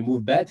 So when they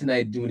moved back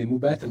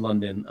to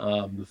London,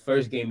 the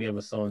first game he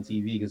ever saw on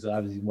TV, because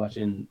obviously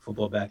watching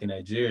football back in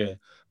Nigeria,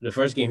 the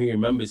first game he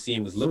remembers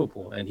seeing was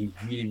Liverpool, and he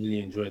really, really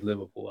enjoyed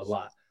Liverpool a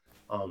lot.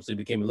 So he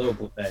became a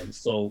Liverpool fan.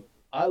 So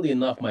oddly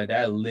enough, my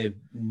dad lived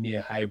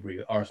near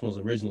Highbury, Arsenal's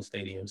original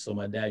stadium. So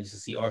my dad used to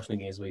see Arsenal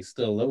games, but he's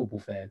still a Liverpool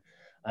fan.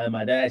 And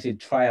my dad actually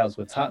tryouts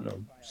with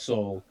Tottenham.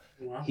 So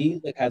Wow. he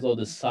like has all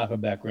this soccer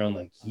background.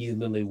 Like he's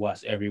literally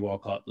watched every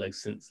World Cup like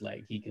since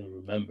like he can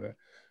remember.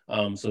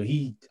 So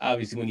he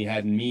obviously when he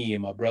had me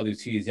and my brother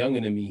 2 years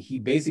younger than me, he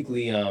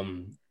basically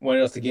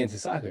wanted us to get into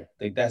soccer.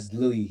 Like that's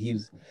literally he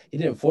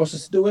didn't force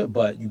us to do it,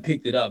 but you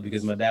picked it up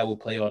because my dad would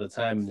play all the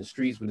time in the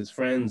streets with his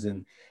friends,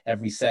 and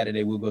every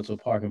Saturday we'll go to a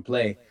park and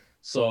play.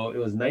 So it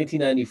was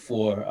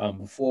 1994,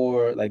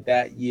 before like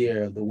that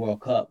year of the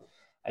World Cup.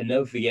 I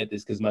never forget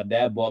this because my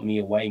dad bought me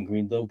a white and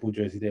green Liverpool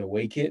jersey, their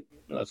away kit.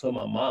 And I told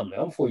my mom, like,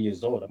 I'm 4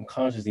 years old. I'm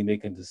consciously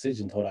making a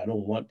decision, told her I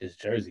don't want this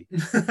jersey.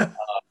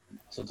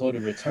 So I told her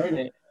to return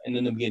it and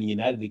then I'm getting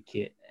United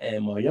kit.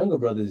 And my younger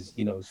brother's,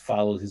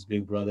 follows his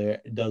big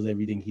brother, does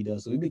everything he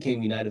does. So we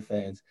became United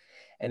fans.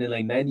 And in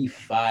like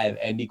 95,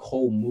 Andy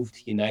Cole moved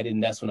to United.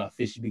 And that's when I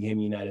officially became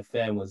a United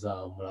fan was when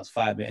I was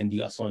 5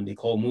 and I saw Andy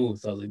Cole move.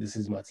 So I was like, this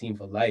is my team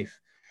for life.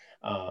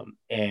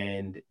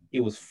 And it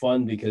was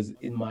fun because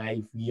in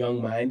my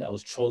young mind, I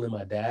was trolling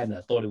my dad and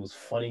I thought it was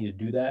funny to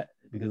do that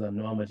because I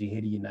know how much he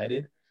hated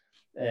United.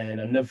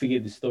 And I'll never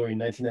forget the story in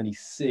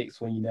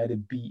 1996 when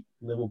United beat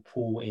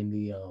Liverpool in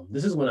the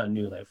this is when I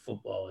knew like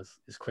football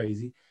is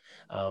crazy.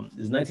 It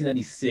was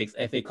 1996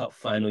 FA Cup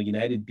final.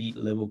 United beat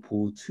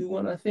Liverpool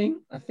 2-1, I think.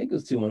 I think it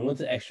was 2-1. Went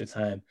to extra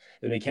time.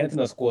 And then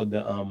Cantona scored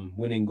the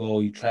winning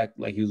goal. He tracked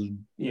like he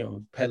was,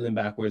 pedaling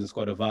backwards and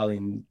scored a volley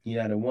and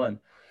United won.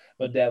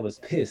 But dad was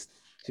pissed.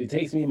 So he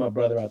takes me and my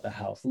brother out the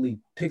house. He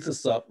picks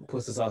us up,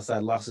 puts us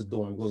outside, locks his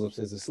door, and goes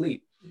upstairs to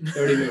sleep.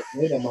 30 minutes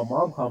later, my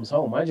mom comes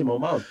home. Mind you, my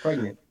mom's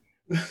pregnant.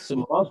 So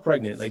my mom's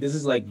pregnant. Like this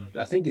is like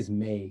I think it's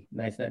May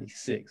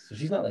 1996. So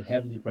she's not like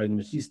heavily pregnant,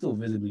 but she's still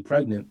visibly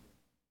pregnant.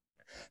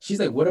 She's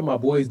like, "What are my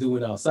boys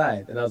doing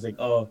outside?" And I was like,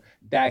 "Oh,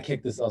 dad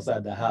kicked us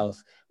outside the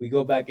house." We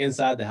go back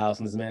inside the house,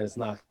 and this man is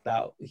knocked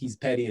out. He's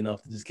petty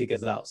enough to just kick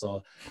us out.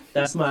 So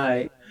that's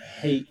my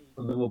hate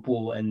for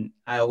Liverpool. And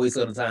I always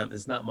say all the time,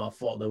 it's not my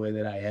fault the way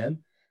that I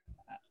am.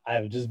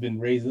 I've just been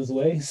raised this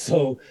way.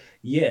 So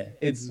yeah,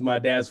 it's my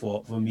dad's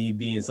fault for me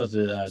being such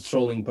a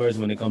trolling person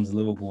when it comes to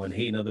Liverpool and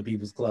hating other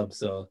people's clubs.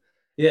 So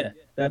yeah,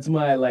 that's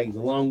my like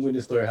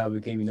long-winded story how I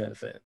became a United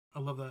fan. I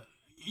love that.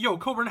 Yo,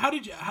 Coburn, how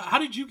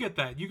did you get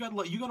that? You got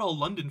a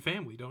London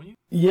family, don't you?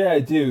 Yeah,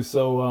 I do.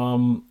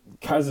 So,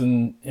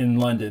 cousin in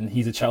London,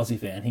 he's a Chelsea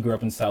fan. He grew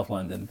up in South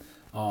London.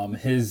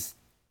 His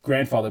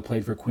grandfather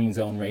played for Queen's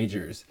Own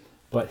Rangers,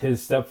 but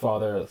his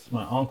stepfather,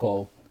 my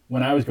uncle,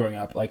 when I was growing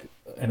up, like,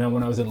 and then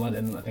when I was in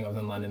London, I think I was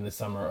in London the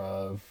summer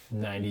of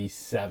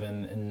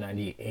 '97 and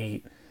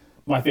 '98.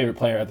 My favorite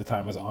player at the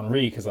time was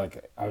Henri because,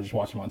 like, I was just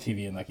watching him on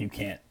TV and, like, you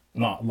can't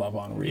not love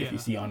Henri if you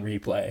see Henri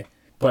play.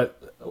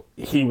 But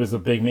he was a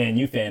big Man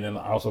U fan, and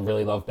I also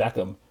really loved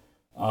Beckham.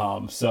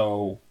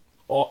 So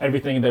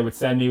everything they would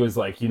send me was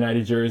like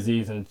United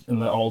jerseys and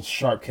the old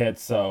sharp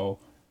kits. So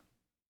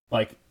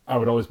like I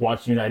would always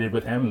watch United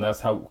with him, and that's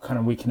how kind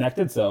of we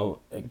connected.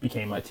 So it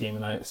became my team,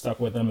 and I stuck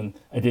with them. And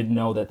I didn't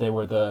know that they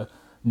were the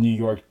New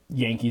York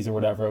Yankees or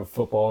whatever of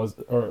football,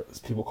 or as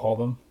people call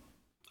them.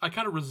 I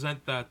kind of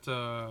resent that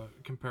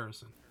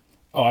comparison.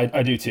 Oh,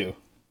 I do too.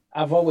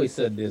 I've always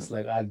said this,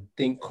 like I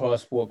think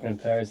cross-sport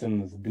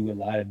comparisons do a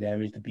lot of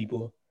damage to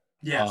people.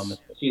 Yes.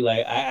 Especially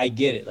like I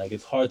get it. Like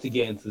it's hard to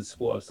get into the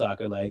sport of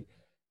soccer. Like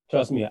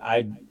trust me,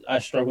 I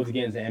struggle to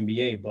get into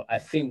NBA, but I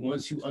think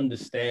once you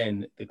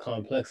understand the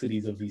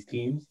complexities of these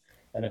teams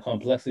and the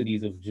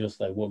complexities of just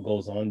like what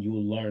goes on, you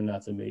will learn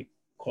not to make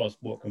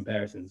cross-sport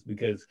comparisons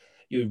because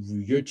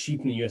you're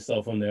cheapening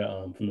yourself from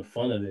the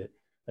fun of it.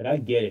 Like I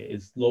get it.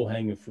 It's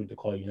low-hanging fruit to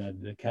call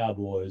United the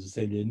Cowboys, or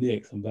say the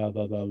Knicks, and blah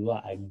blah blah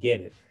blah. I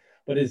get it.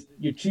 But it's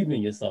you're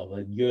cheapening yourself.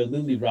 Like you're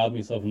literally robbing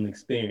yourself from the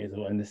experience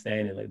of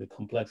understanding like the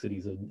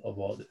complexities of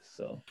all this.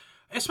 So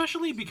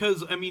Especially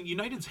because, I mean,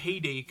 United's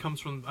heyday comes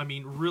from, I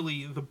mean,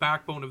 really the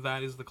backbone of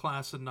that is the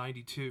class of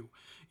 92.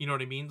 You know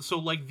what I mean? So,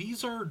 like,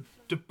 these are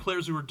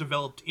players who were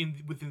developed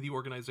within the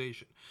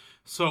organization.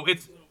 So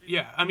it's,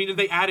 yeah, I mean,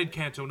 they added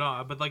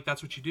Cantona, but, like,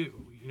 that's what you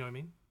do. You know what I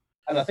mean?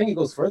 and I think it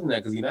goes further than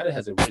that because United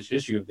has a rich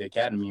history of the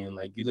academy. And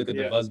like you look at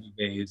the Yeah. Busby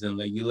days and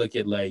like you look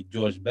at like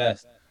George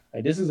Best.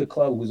 Like this is a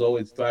club who's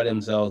always prided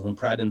themselves and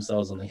pride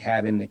themselves on like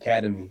having an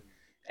academy.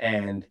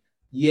 And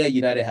yeah,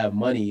 United have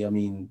money. I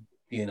mean,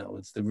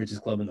 it's the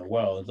richest club in the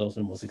world. It's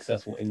also the most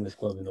successful English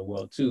club in the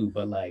world too.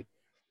 But like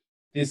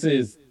this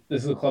is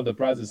a club that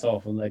prides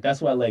itself and like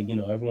that's why like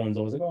everyone's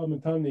always like, oh,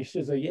 McTominay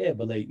shit. Like yeah,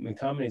 but like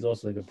McTominay is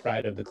also like a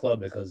pride of the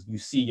club because you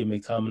see your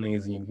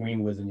McTominays and your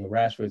Greenwoods and your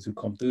Rashfords who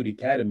come through the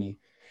academy.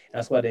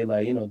 That's why they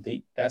like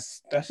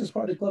that's just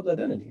part of the club's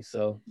identity.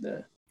 So yeah.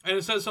 And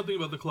it says something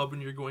about the club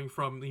when you're going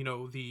from,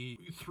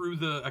 through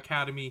the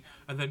academy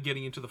and then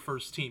getting into the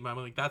first team. I'm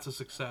like, that's a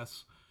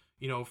success,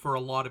 for a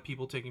lot of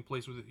people taking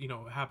place with,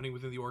 happening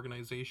within the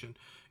organization.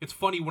 It's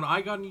funny, when I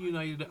got into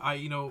United,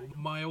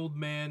 my old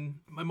man,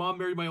 my mom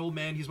married my old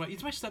man. He's my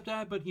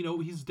stepdad, but,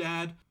 he's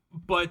dad.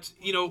 But,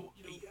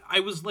 I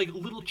was like a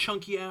little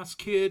chunky ass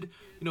kid,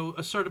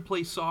 I started to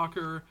play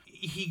soccer.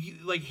 He,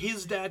 like,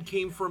 his dad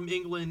came from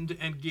England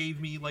and gave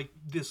me, like,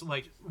 this,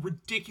 like,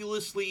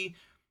 ridiculously,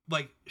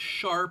 like,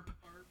 sharp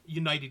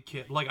United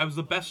kid. Like, I was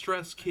the best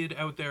dressed kid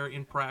out there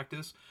in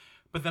practice,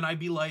 but then I'd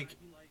be like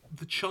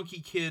the chunky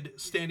kid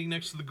standing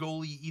next to the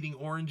goalie eating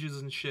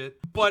oranges and shit.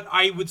 But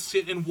I would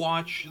sit and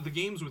watch the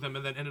games with him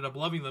and then ended up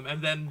loving them.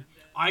 And then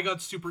I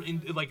got super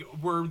into, like,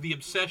 where the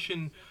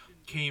obsession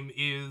came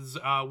is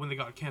when they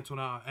got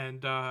Cantona,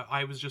 and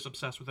I was just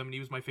obsessed with him, and he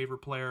was my favorite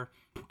player.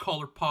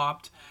 Collar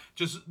popped,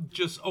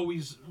 just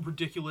always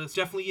ridiculous,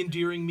 definitely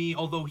endearing me,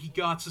 although he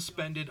got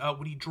suspended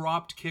when he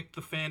kicked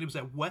the fan. It was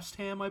at West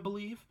Ham, I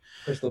believe.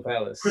 Crystal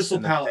Palace. Crystal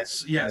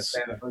Palace, yes.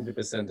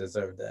 100%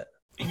 deserved that.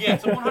 Yeah,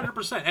 it's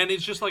 100%. And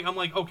it's just like, I'm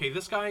like, okay,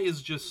 this guy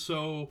is just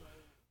so...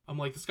 I'm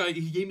like, this guy,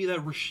 he gave me that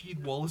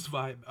Rasheed Wallace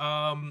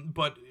vibe,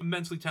 but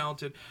immensely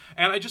talented.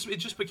 And it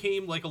just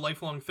became like a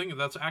lifelong thing. And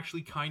that's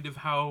actually kind of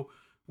how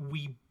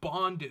we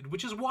bonded,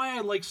 which is why I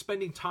like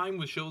spending time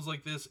with shows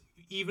like this,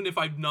 even if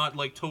I'm not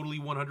like totally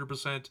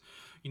 100%,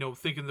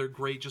 thinking they're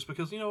great, just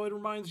because, it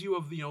reminds you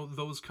of,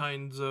 those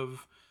kinds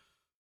of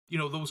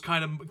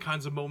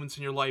moments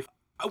in your life.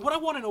 What I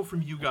want to know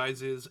from you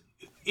guys is,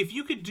 if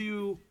you could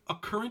do a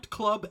current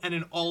club and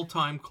an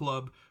all-time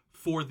club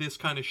for this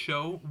kind of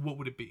show, what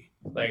would it be?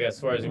 Like as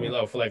far as you mean,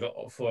 like for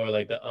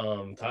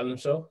the Tottenham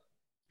show?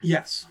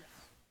 Yes.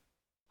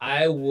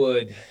 I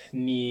would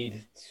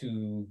need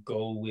to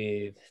go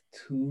with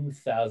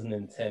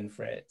 2010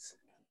 Freds.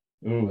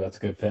 Ooh, that's a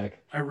good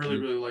pick. I really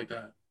like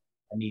that.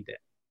 I need that.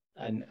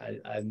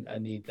 I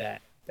need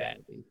that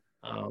badly.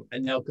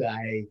 Anelka,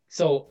 I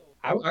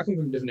come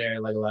from a different area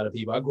like a lot of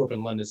people. I grew up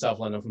in London, South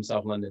London, from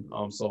South London.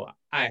 So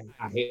I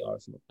hate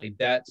Arsenal. Like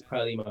that's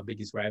probably my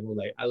biggest rival.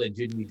 Like I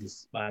legitimately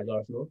despise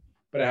Arsenal,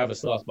 but I have a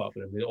soft spot for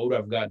them. The older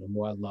I've gotten, the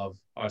more I love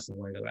Arsene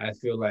Wenger. I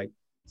feel like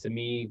to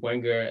me,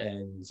 Wenger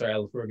and Sir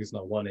Alex Ferguson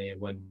are 1A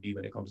and 1B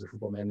when it comes to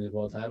football managers of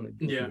all time. Like,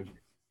 yeah,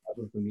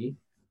 for me.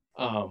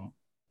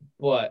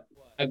 But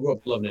I grew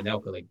up loving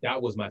Anelka. Like that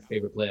was my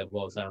favorite player of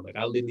all time. Like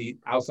I literally,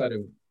 outside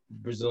of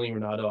Brazilian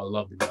Ronaldo, I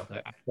loved Anelka.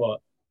 Like, I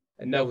thought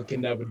Anelka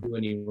can never do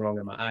anything wrong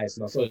in my eyes.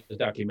 And I saw the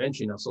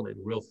documentary, and I saw like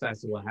real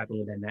facts of what happened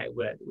with that night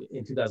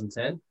in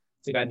 2010.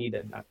 It's like I need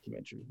that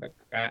documentary. Like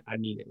I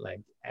need it.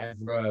 Like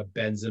Evra,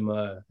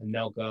 Benzema,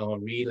 Anelka,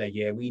 Henry. Like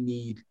yeah, we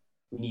need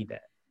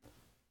that.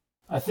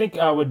 I think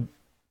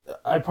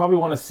I'd probably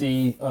want to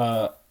see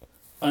the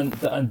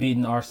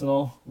unbeaten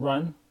Arsenal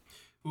run.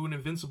 Ooh, and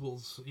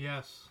Invincibles,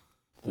 yes.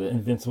 The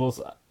Invincibles.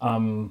 I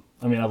mean,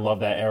 I love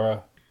that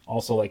era.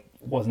 Also, like,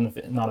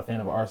 not a fan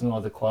of Arsenal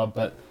as a club,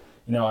 but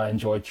I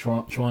enjoyed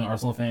trolling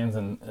Arsenal fans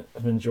and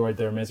have enjoyed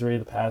their misery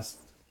the past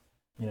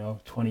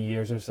 20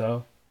 years or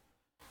so.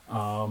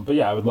 But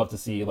yeah, I would love to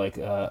see like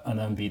an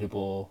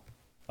unbeatable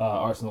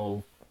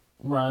Arsenal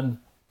run.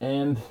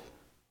 And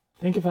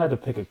I think if I had to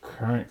pick a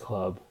current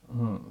club,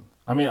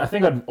 I mean, I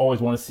think I'd probably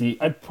want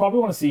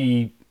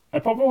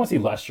to see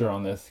Leicester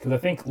on this, because I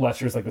think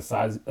Leicester is like the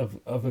size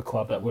of a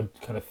club that would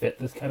kind of fit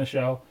this kind of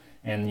show,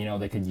 and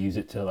they could use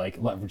it to like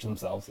leverage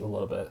themselves a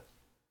little bit.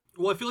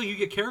 Well, I feel like you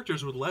get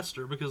characters with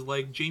Leicester because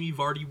like Jamie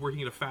Vardy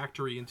working at a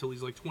factory until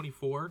he's like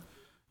 24.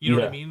 You know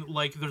what I Yeah. mean?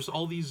 Like, there's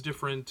all these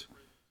different.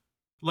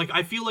 Like,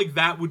 I feel like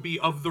that would be,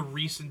 of the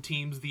recent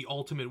teams, the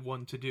ultimate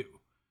one to do.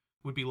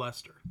 Would be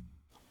Leicester.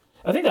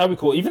 I think that would be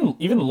cool.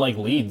 Even like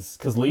Leeds,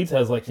 because Leeds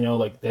has like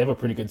like they have a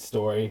pretty good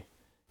story,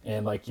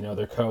 and like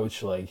their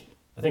coach. Like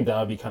I think that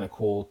would be kind of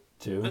cool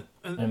too.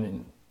 I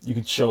mean, you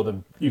could show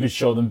them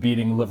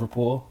beating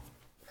Liverpool.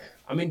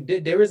 I mean,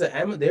 there is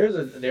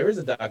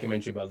a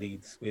documentary about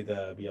Leeds with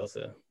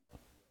Bielsa.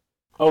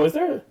 Oh, is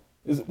there?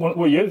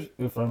 What year is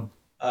it from?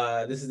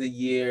 This is the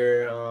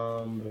year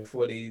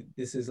before they.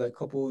 This is like a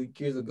couple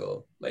years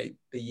ago, like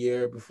the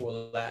year before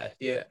last.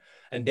 Yeah,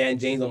 and Dan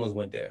James almost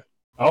went there.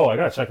 Oh, I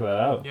gotta check that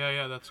out.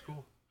 Yeah, that's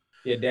cool.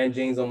 Yeah, Dan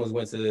James almost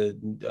went to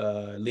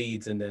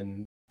Leeds, and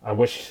then I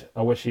wish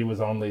he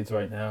was on Leeds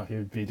right now. He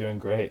would be doing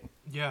great.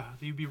 Yeah,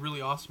 he'd be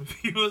really awesome if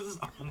he was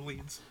on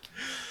Leeds.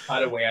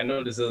 by the way, I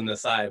know this is an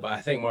aside, but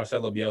I think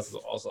Marcelo Bielsa is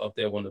also up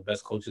there, one of the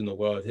best coaches in the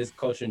world. His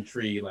coaching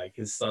tree, like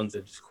his sons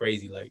are just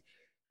crazy. Like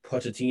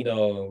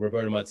Pochettino,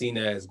 Roberto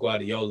Martinez,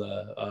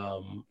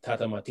 Guardiola,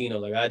 Tata Martino,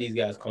 like all these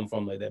guys come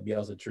from like that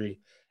Bielsa tree.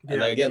 And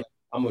Yeah. like, again,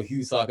 I'm a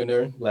huge soccer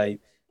nerd.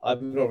 Like a lot of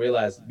people don't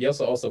realize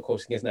Bielsa also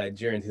coached against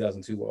Nigeria in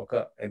 2002 World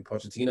Cup, and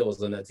Pochettino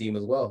was on that team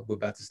as well with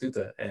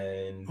Batistuta.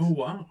 And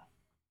wow.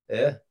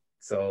 yeah,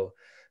 so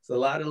it's a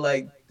lot of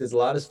like there's a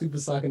lot of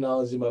stupid soccer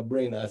knowledge in my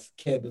brain. I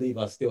can't believe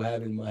I still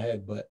have it in my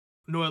head, but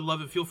No, I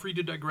love it. Feel free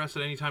to digress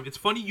at any time. It's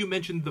funny you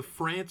mentioned the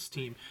France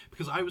team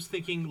because I was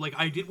thinking, like,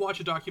 I did watch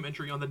a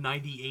documentary on the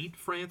 '98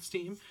 France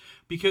team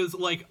because,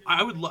 like,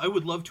 I would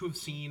love to have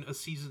seen a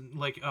season,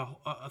 like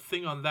a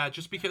thing on that,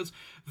 just because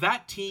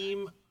that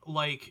team,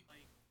 like,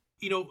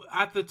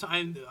 at the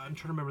time, I'm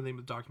trying to remember the name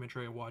of the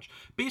documentary I watched.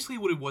 Basically,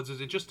 what it was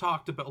is it just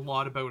talked about a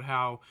lot about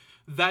how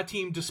that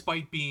team,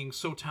 despite being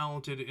so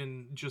talented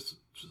and just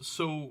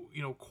so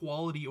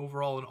quality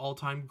overall, an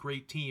all-time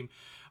great team,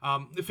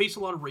 they faced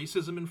a lot of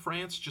racism in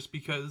France just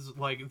because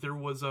like there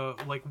was a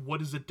like what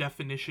is the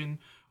definition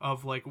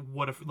of like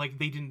what if like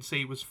they didn't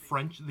say it was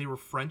French, they were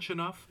French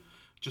enough.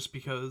 Just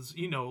because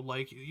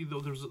like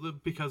there's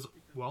because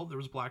there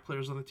was black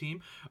players on the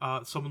team.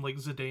 Someone like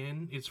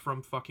Zidane is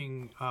from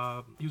fucking.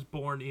 He was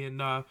born in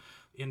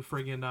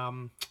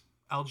friggin'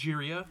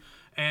 Algeria,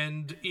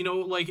 and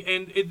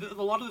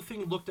a lot of the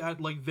thing looked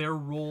at like their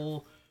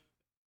role,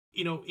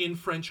 in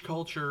French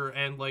culture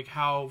and like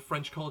how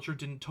French culture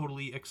didn't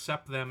totally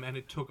accept them, and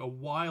it took a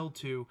while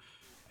to,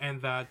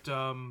 and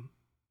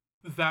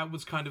that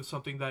was kind of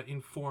something that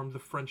informed the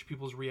French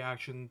people's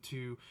reaction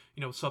to,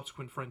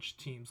 subsequent French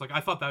teams. Like,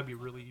 I thought that'd be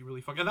really, really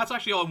fun. And that's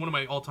actually one of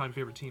my all-time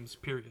favorite teams,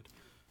 period.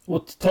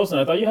 Well, Tosin,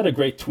 I thought you had a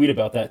great tweet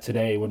about that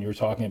today when you were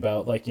talking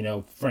about like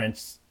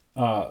France.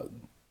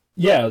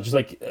 Yeah, just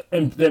like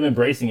them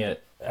embracing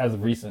it as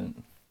of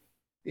recent.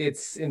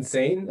 it's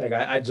insane. Like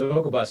I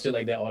joke about shit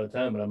like that all the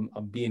time, but I'm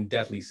being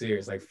deathly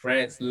serious. Like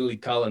France literally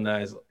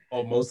colonized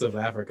all most of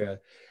Africa,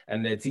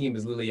 and their team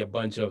is literally a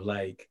bunch of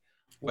like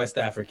West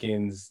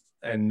Africans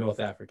and North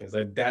Africans.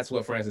 Like that's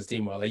what France's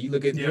team are. Like you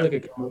look at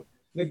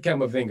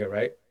Camavinga,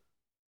 right?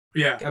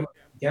 Yeah.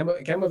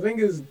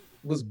 Camavinga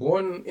was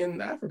born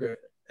in Africa,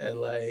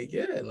 and like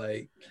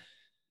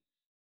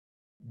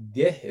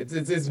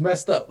it's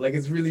messed up. Like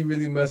it's really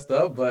really messed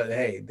up. But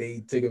hey, they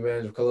took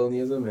advantage of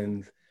colonialism,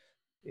 and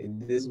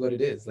it is what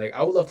it is. Like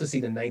I would love to see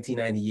the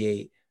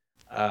 1998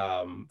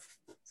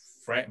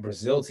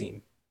 Brazil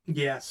team.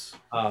 Yes.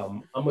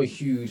 I'm a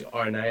huge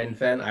R9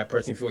 fan. I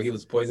personally feel he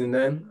was poisoned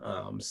then.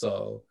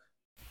 So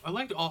I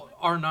liked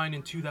R9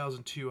 in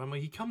 2002.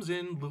 He comes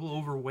in a little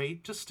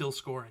overweight, just still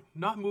scoring.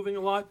 Not moving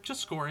a lot,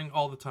 just scoring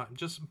all the time.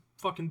 Just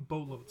fucking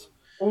boatloads.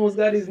 almost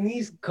got his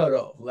knees cut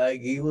off.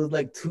 Like he was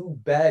like two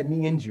bad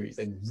knee injuries,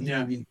 like really,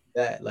 Yeah. really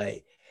bad.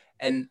 Like,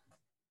 and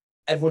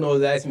everyone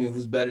always asks me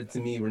who's better to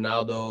me,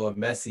 Ronaldo or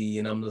Messi,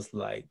 and I'm just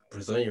like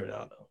Brazilian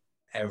Ronaldo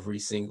every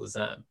single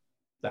time.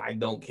 Like, I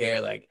don't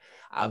care. Like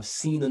I've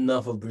seen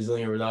enough of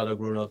Brazilian Ronaldo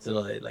growing up to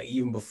know that, like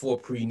even before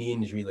pre-knee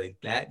injury, like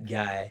that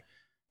guy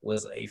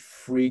was a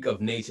freak of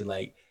nature.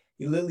 Like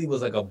he literally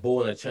was like a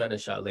bull in a china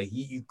shop. Like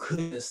you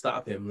couldn't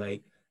stop him.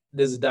 Like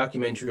there's a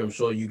documentary. I'm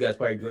sure you guys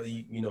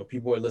probably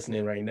people are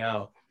listening right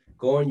now.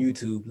 Go on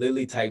YouTube.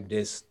 Literally type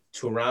this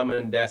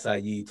Turaman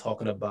Desailly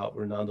talking about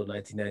Ronaldo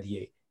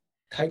 1998.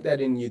 Type that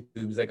in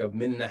YouTube. It's like a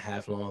minute and a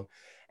half long,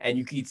 and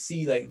you could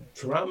see like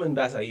Turaman and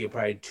Desailly are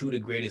probably two of the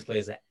greatest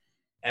players that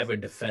ever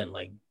defend.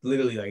 Like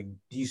literally, like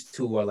these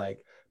two are like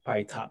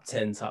probably top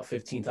 10, top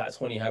 15, top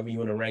 20, however you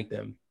want to rank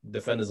them,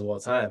 defenders of all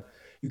time.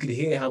 You could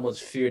hear how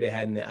much fear they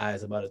had in their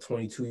eyes about a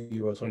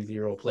 22-year-old,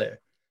 23-year-old player.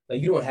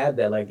 Like you don't have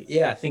that. Like,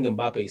 yeah, I think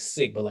Mbappe's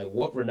sick, but like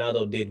what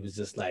Ronaldo did was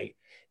just like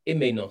it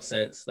made no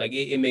sense. Like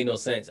it made no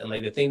sense. And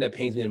like the thing that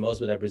pains me the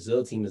most with that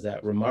Brazil team is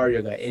that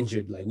Romario got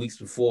injured like weeks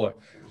before,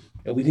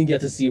 and we didn't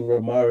get to see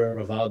Romario,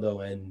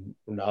 Rivaldo, and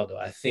Ronaldo.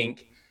 I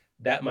think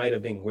that might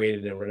have been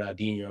greater than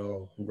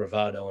Ronaldinho,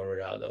 Rivaldo,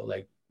 and Ronaldo.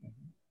 Like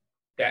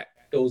that,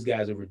 those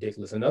guys are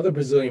ridiculous. Another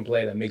Brazilian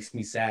player that makes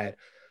me sad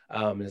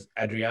is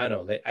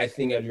Adriano. Like, I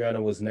think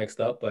Adriano was next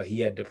up, but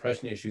he had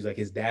depression issues. Like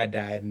his dad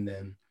died, and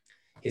then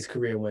his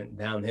career went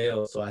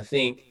downhill. So I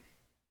think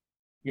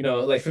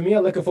Like for me, I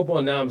look at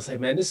football now. I'm just like,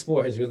 man, this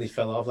sport has really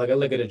fell off. Like I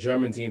look at a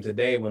German team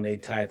today when they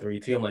tied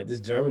 3-3. I'm like, this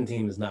German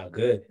team is not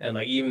good. And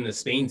like even the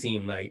Spain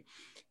team, like,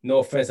 no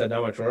offense to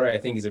Adama Traore, I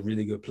think he's a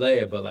really good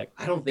player, but like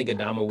I don't think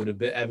Adama would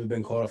have ever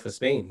been called up for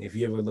Spain. If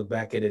you ever look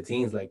back at the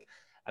teams, like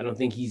I don't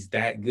think he's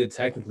that good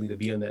technically to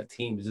be on that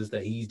team. It's just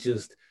that he's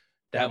just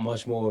that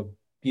much more,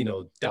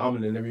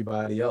 dominant than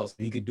everybody else.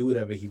 He could do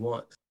whatever he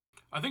wants.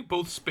 I think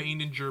both Spain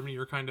and Germany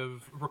are kind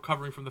of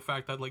recovering from the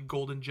fact that like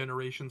golden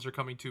generations are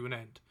coming to an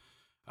end,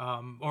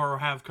 or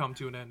have come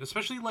to an end.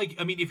 Especially like,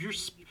 if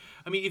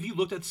you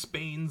looked at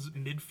Spain's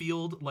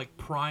midfield, like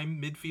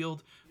prime midfield,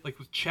 like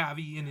with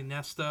Xavi and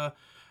Iniesta,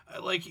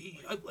 like,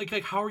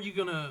 how are you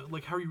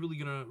really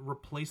gonna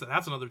replace that?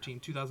 That's another team.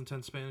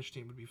 2010 Spanish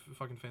team would be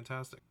fucking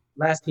fantastic.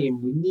 Last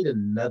team, we need a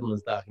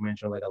Netherlands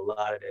documentary on like a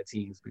lot of their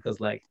teams because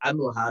like I don't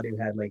know how they've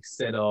had like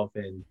set off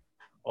and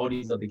all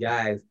these other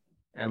guys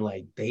and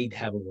like they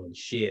haven't won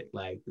shit.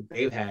 Like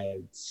they've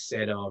had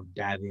set off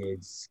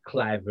Davids,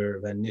 Cliver,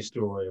 Van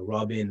Nistelrooy,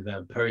 Robin,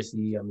 Van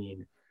Persie. I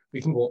mean, we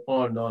can go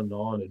on and on and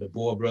on. The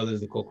Boer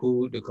brothers, the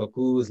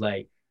Cocu's,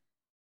 like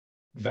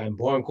Van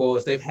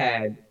Bronckhorst. They've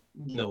had,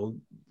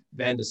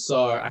 Van der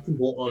Sar. I can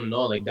go on and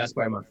on. Like that's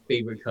probably my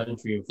favorite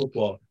country in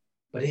football,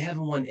 but they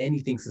haven't won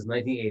anything since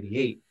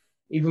 1988.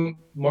 Even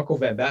Marco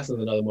van Basten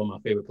is another one of my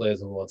favorite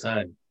players of all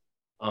time.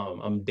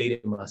 I'm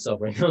dating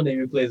myself right now,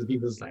 naming players, and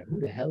people's like,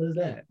 "Who the hell is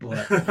that?"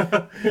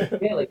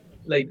 But yeah,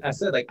 like I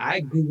said, like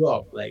I grew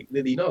up like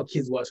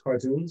kids watch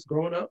cartoons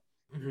growing up.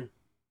 Mm-hmm.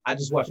 I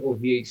just watch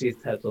old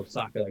VHS types of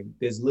soccer. Like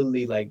there's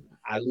literally like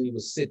I literally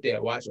would sit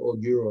there, watch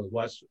old Euros,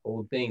 watch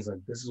old things.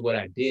 Like this is what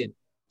I did.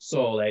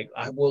 So like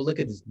I will look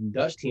at this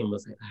Dutch team. I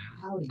was like,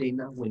 how did they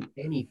not win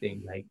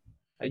anything? Like,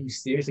 are you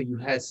serious? Like you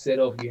had set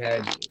off, you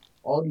had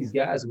all these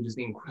guys who were just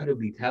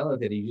incredibly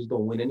talented. And you just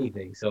don't win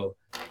anything. So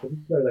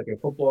like in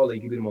football,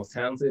 like you be the most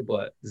talented,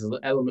 but there's an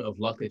element of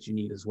luck that you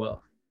need as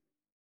well.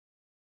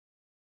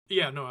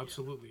 Yeah, no,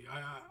 absolutely.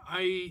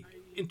 I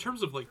in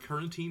terms of like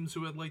current teams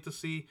who I'd like to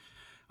see,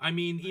 I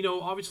mean,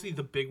 obviously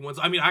the big ones.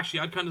 I mean,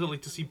 actually, I'd kind of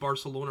like to see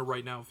Barcelona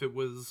right now if it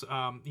was,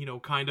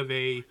 kind of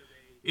a,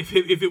 if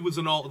it was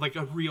an all like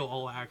a real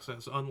all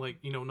access, unlike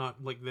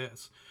not like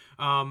this,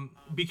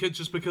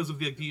 because of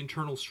the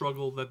internal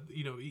struggle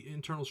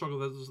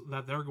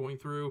that they're going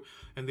through,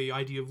 and the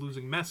idea of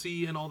losing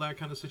Messi and all that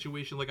kind of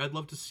situation. Like, I'd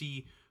love to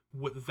see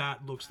what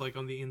that looks like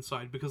on the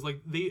inside, because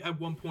like they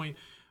at one point,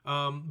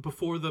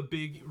 before the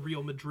big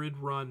Real Madrid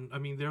run, I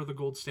mean, they're the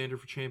gold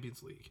standard for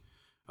Champions League.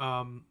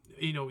 In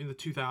the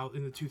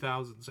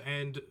 2000s,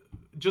 and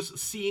just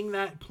seeing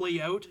that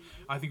play out,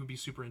 I think would be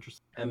super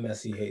interesting. And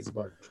Messi hates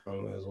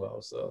Barcelona as well,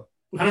 so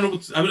I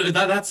don't know.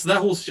 That's that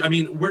whole. I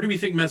mean, where do we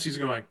think Messi's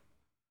going?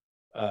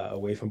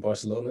 Away from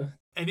Barcelona.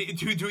 And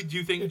do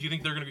you think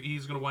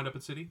he's gonna wind up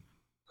at City?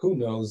 Who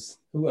knows?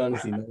 Who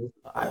honestly knows?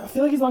 I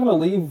feel like he's not gonna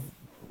leave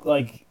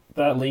like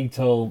that league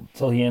till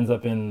he ends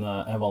up in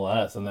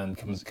MLS and then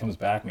comes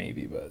back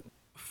maybe, but.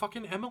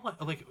 Fucking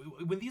MLS, like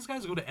when these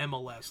guys go to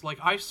MLS, like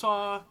I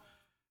saw,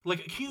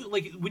 like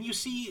when you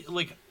see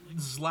like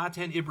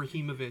Zlatan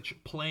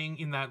Ibrahimovic playing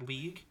in that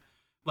league,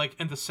 like,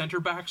 and the center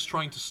backs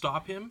trying to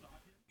stop him,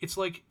 it's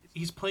like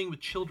he's playing with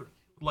children.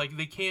 Like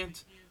they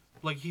can't,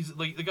 like he's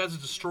like the guy's a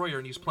destroyer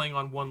and he's playing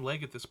on one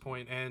leg at this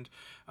point. And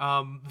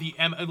the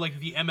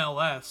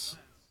MLS.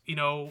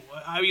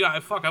 I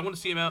want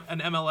to see an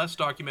MLS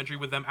documentary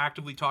with them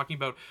actively talking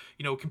about,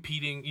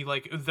 competing,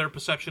 like their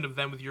perception of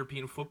them with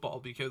European football.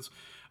 Because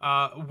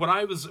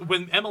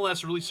when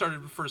MLS really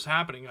started first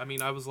happening, I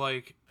mean, I was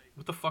like,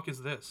 what the fuck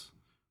is this?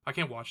 I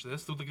can't watch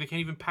this. Like, they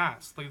can't even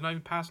pass. Like, they're not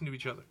even passing to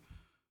each other.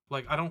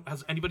 Like,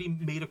 has anybody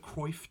made a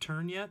Cruyff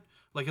turn yet?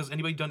 Like, has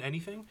anybody done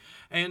anything?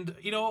 And,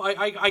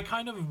 I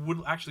kind of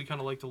would actually kind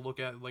of like to look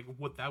at, like,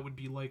 what that would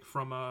be like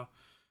from a,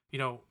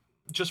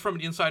 just from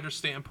an insider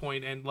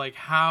standpoint, and like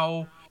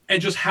how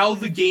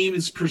the game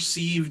is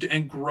perceived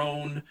and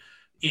grown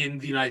in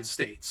the United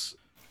States.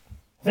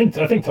 I think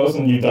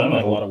Tosin, you've done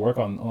like a lot of work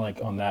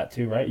on that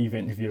too, right? You've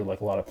interviewed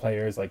like a lot of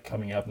players like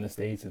coming up in the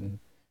States, and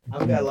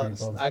I got a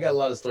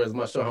lot of stories. I'm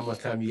not sure how much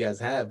time you guys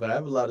have, but I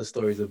have a lot of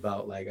stories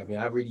about, like, I mean,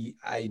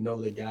 I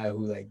know the guy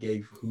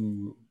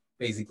who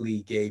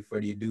basically gave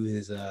Freddie Adu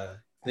his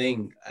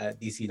thing at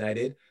DC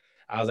United.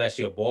 I was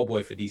actually a ball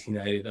boy for DC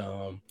United.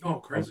 Oh,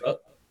 crazy.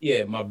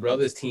 Yeah, my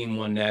brother's team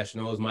won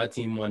nationals. My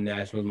team won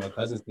nationals. My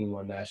cousin's team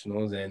won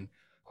nationals. And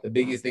the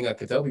biggest thing I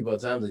could tell people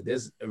at times, like,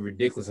 there's a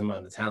ridiculous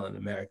amount of talent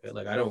in America.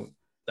 Like,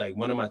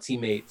 one of my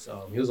teammates,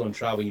 he was on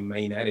trial with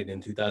Man United in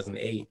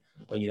 2008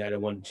 when United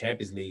won the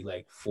Champions League,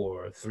 like,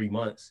 for 3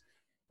 months.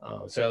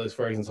 Sir Alex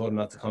Ferguson told him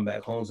not to come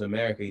back home to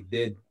America. He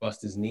did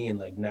bust his knee, and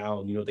like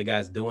now, what the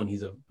guy's doing.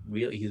 He's a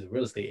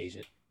real estate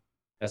agent.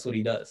 That's what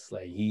he does.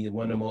 Like, he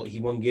won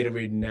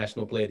Gatorade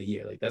National Player of the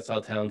Year. Like, that's how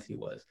talented he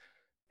was.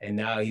 And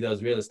now he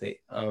does real estate.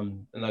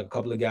 And like a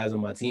couple of guys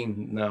on my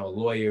team now,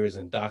 lawyers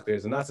and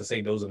doctors, and not to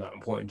say those are not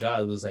important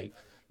jobs, but it's like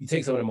you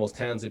take some of the most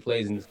talented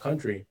players in this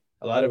country.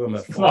 A lot of them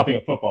have not being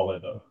a footballer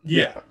though.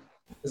 Yeah.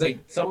 It's like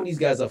some of these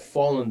guys have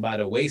fallen by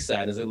the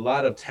wayside. There's a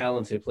lot of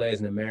talented players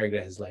in America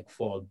that has like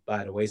fallen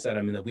by the wayside.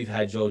 I mean, like, we've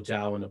had Joe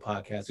Jow on the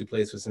podcast who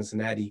plays for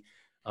Cincinnati.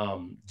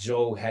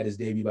 Joe had his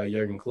debut by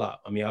Jurgen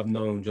Klopp. I mean, I've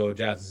known Joe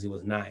Jow since he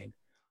was 9.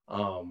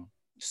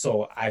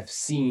 So I've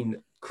seen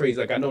crazy.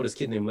 Like, I know this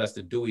kid named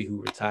Lester Dewey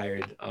who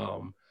retired.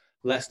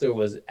 Lester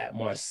was at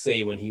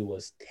Marseille when he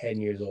was 10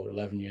 years old,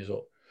 11 years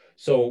old.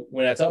 So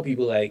when I tell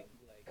people, like,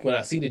 when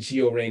I see the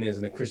Gio Reynas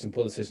and the Christian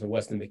Pulisic and the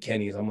Weston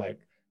McKennies, I'm like,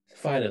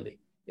 finally,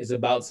 it's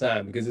about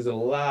time, because there's a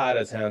lot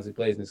of talented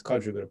players in this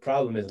country. But the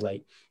problem is,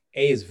 like,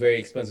 it's very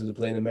expensive to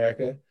play in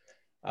America.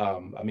 I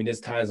mean,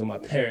 there's times when my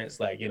parents,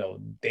 like,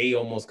 they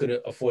almost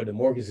couldn't afford the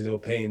mortgages they were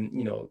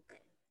paying,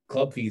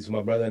 club fees for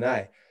my brother and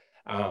I.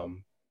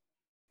 Um,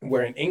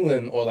 where in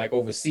England or like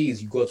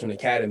overseas, you go to an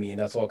academy and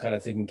that's all kind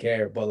of taken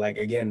care of. But like,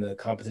 again, the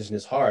competition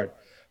is hard.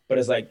 But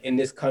it's like in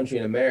this country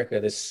in America,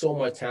 there's so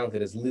much talent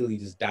that's literally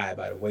just died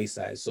by the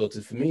wayside. So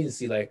for me to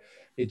see like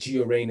the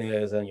Gio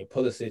Reynas and your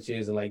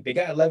Pulisic's, and like they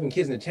got 11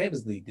 kids in the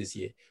Champions League this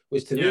year,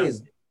 which to me Yeah.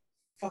 is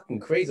fucking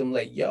crazy. I'm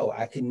like, yo,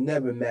 I could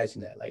never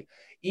imagine that. Like,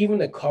 even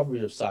the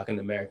coverage of soccer in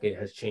America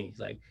has changed.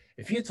 Like,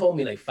 if you told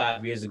me like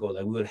 5 years ago,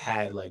 like we would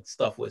have like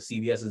stuff what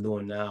CBS is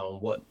doing now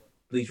and what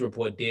Bleacher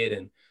Report did,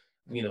 and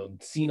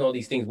seeing all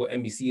these things what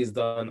NBC has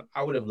done,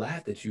 I would have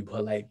laughed at you.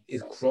 But like,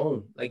 it's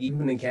grown. Like,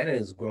 even in Canada,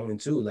 it's growing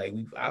too. Like,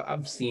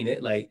 I've seen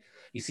it. Like,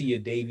 you see your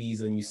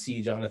Davies and you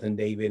see Jonathan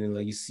David, and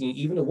like you see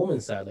even the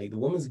women's side. Like, the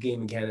women's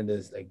game in Canada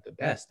is like the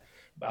best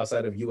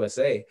outside of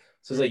USA.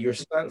 So it's like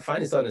you're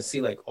finally starting to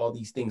see like all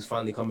these things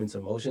finally come into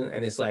motion,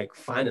 and it's like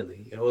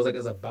finally, it's like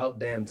it's about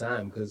damn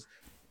time, because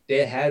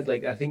they had,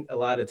 like, I think a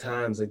lot of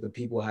times like the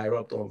people higher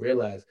up don't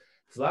realize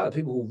there's a lot of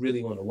people who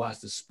really want to watch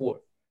the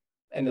sport,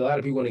 and a lot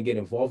of people want to get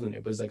involved in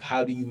it, but it's like,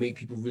 how do you make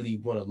people really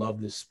want to love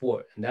this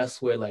sport? And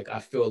that's where like I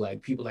feel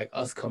like people like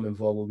us come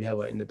involved when we have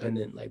an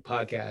independent like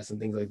podcast and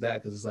things like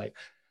that, because it's like,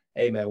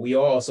 hey man, we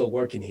are also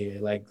working here.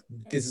 Like,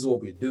 this is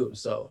what we do.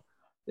 So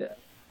yeah.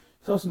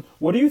 So,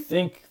 what do you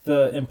think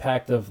the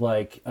impact of,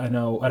 like, I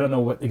don't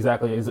know what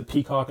exactly is it,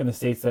 Peacock in the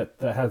States that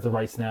has the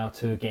rights now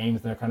to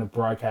games and they're kind of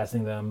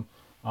broadcasting them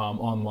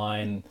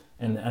online,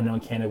 and I know in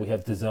Canada we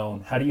have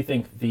DAZN. How do you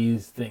think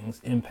these things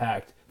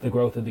impact the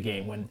growth of the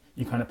game when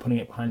you're kind of putting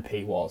it behind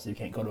paywalls so you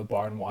can't go to a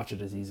bar and watch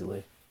it as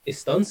easily? It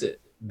stunts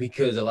it,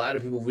 because a lot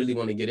of people really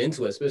want to get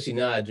into it, especially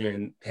now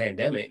during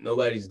pandemic.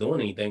 Nobody's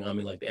doing anything. I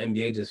mean, like the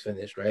NBA just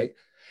finished, right?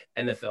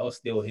 NFL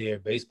still here,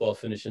 baseball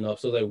finishing up.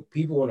 So like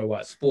people want to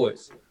watch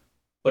sports.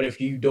 But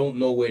if you don't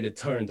know where to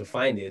turn to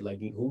find it,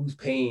 like, who's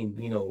paying,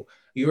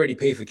 you already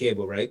pay for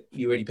cable, right?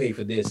 You already pay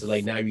for this. So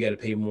like now you got to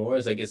pay more.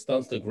 It's like it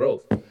stunts the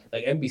growth.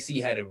 Like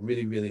NBC had it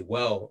really, really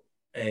well,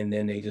 and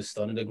then they just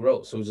stunted the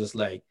growth. So it's just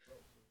like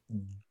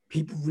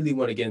people really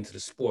want to get into the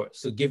sport.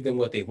 So give them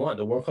what they want.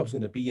 The World Cup's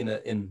going to be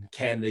in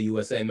Canada,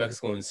 USA, and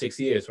Mexico in 6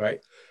 years,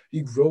 right?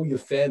 You grow your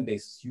fan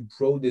base, you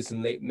grow this,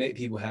 and make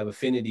people have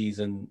affinities,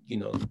 and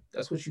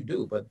that's what you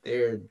do. But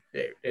they're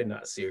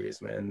not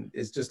serious, man.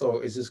 It's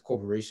just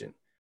corporation.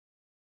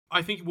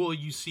 I think, well,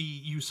 you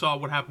saw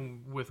what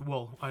happened with,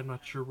 well, I'm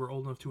not sure we're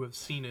old enough to have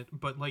seen it,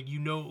 but like,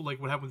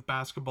 like what happened with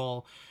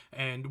basketball,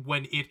 and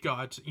when it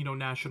got,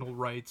 national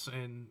rights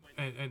and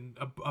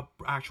a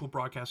actual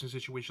broadcasting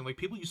situation. Like,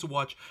 people used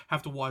to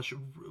have to watch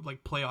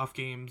like playoff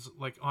games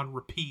like on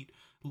repeat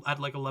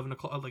at like 11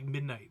 o'clock, like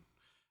midnight.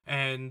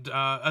 And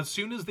as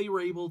soon as they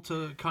were able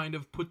to kind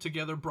of put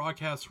together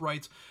broadcast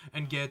rights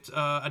and get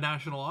a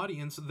national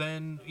audience,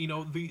 then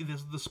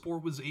the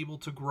sport was able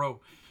to grow.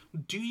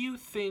 Do you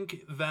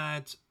think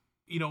that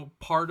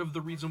part of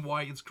the reason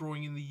why it's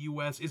growing in the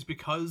U.S. is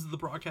because the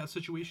broadcast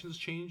situation has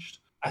changed?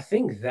 I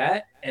think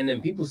that, and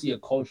then people see a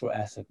cultural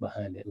aspect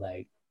behind it.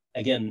 Like,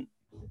 again,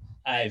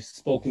 I've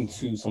spoken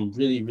to some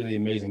really, really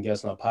amazing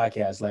guests on our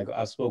podcast. Like,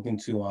 I've spoken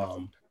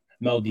to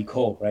Mel D.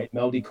 Cole, right?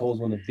 Mel D. Cole is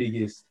one of the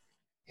biggest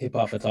hip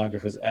hop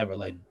photographers ever.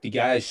 Like, the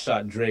guy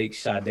shot Drake,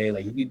 shot Day,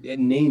 like, you could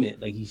name it,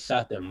 like he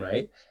shot them,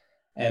 right?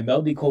 And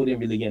Mel D. Cole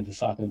didn't really get into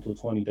soccer until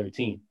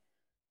 2013.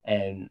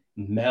 And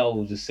Mel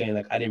was just saying,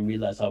 like, I didn't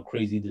realize how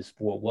crazy this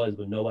sport was,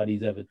 but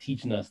nobody's ever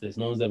teaching us this.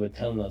 No one's ever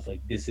telling us,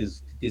 like, this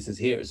is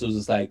here. So it's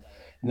just like,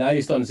 now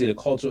you're starting to see the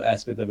cultural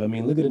aspect of it. I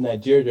mean, look at the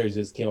Nigeria jerseys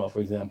just came out, for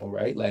example,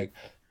 right? Like,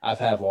 I've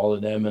had all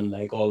of them and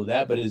like all of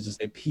that, but it's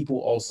just like people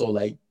also,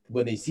 like,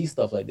 when they see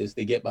stuff like this,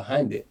 they get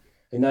behind it.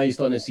 And now you're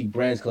starting to see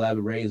brands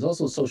collaborate. It's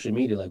also social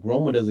media. Like,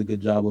 Roma does a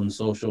good job on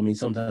social. I mean,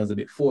 sometimes a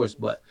bit forced,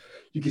 but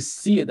you can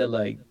see it that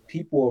like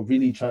people are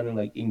really trying to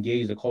like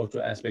engage the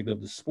cultural aspect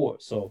of the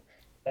sport. So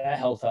that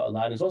helps out a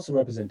lot. And it's also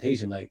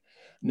representation. Like,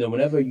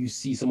 whenever you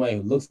see somebody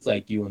who looks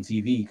like you on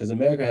TV, because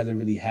America hasn't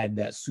really had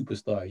that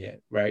superstar yet,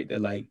 right?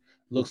 That like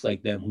looks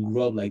like them, who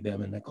grew up like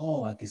them, and like,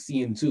 oh, I can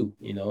see him too,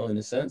 in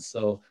a sense.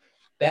 So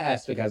that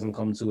aspect hasn't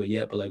come to it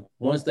yet. But like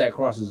once that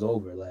crosses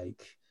over, like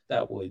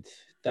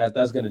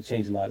that's gonna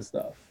change a lot of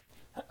stuff.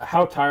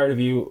 How tired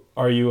of you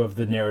are you of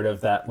the narrative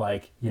that,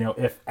 like,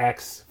 if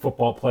X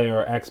football player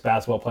or X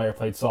basketball player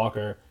played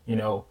soccer,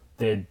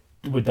 they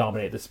would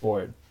dominate the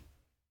sport?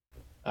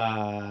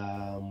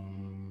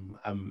 I'm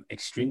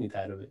extremely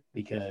tired of it,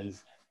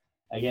 because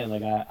again,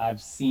 like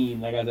I've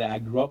seen, like I said, I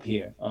grew up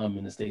here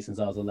in the States since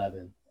I was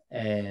 11,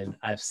 and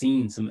I've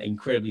seen some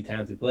incredibly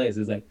talented players.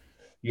 It's like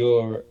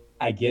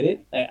I get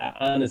it. I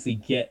honestly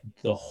get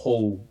the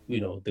whole,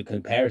 the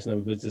comparison of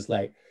it, but it's just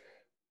like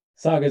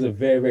soccer is a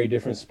very, very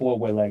different sport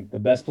where like the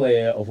best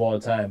player of all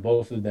time,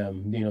 both of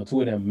them, two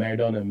of them,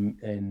 Maradona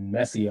and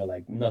Messi are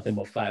like nothing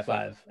but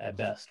 5'5" at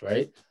best,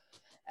 right?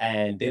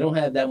 And they don't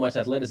have that much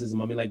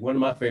athleticism. I mean, like one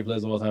of my favorite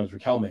players of all time is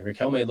Riquelme.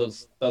 Riquelme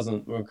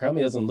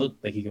doesn't look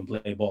like he can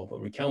play ball,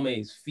 but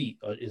Riquelme's feet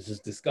is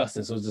just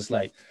disgusting. So it's just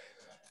like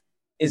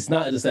it's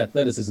not just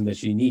athleticism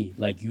that you need.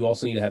 Like you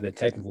also need to have the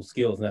technical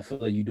skills, and I feel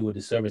like you do a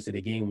disservice to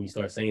the game when you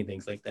start saying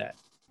things like that.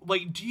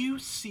 Like, do you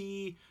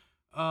see,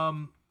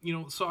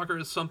 soccer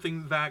as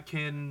something that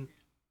can,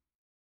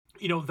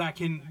 that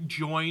can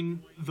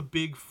join the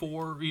big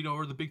four,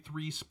 or the big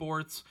three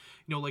sports,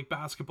 like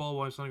basketball?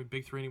 Well, it's not even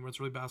big three anymore. It's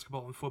really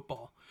basketball and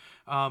football,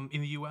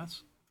 in the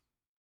U.S.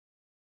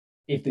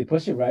 If they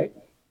push it right,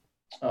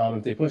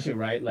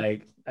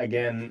 like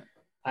again,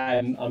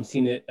 I'm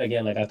seeing it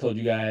again. Like I told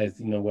you guys,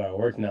 where I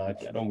work now.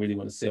 I don't really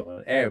want to sit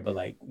on air, but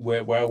like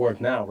where I work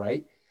now,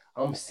 right?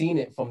 I'm seeing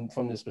it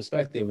from this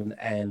perspective,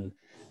 and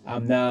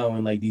I'm now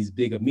in like these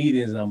bigger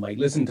meetings, and I'm like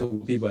listening to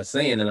what people are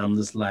saying, and I'm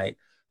just like,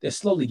 they're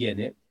slowly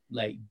getting it.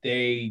 Like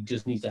they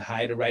just need to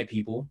hire the right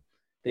people.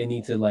 They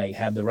need to like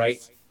have the right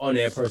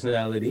on-air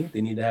personality.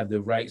 They need to have the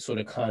right sort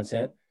of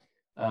content.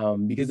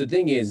 Because the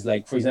thing is,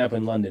 like for example,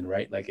 in London,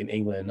 right? Like in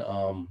England,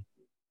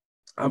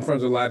 I'm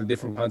friends with a lot of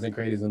different content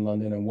creators in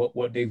London, and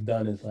what they've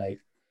done is like,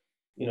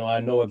 I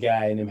know a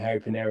guy named Harry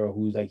Pinero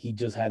who's like he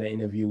just had an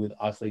interview with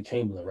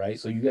Oxlade-Chamberlain, right?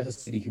 So you get to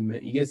see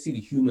the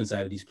human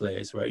side of these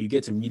players, right? You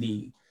get to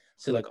really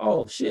say like,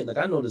 oh shit, like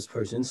I know this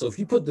person. So if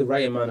you put the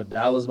right amount of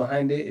dollars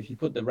behind it, if you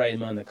put the right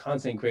amount of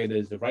content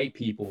creators, the right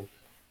people,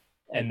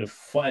 and the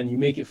fun, you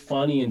make it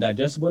funny and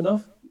digestible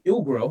enough,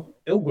 it'll grow.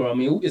 It'll grow. I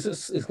mean,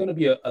 it's going to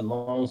be a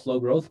long, slow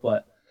growth,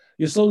 but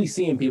you're slowly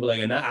seeing people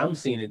like, and I'm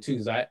seeing it too,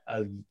 because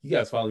you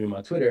guys follow me on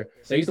my Twitter.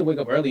 So I used to wake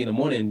up early in the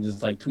morning and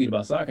just like tweet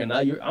about soccer.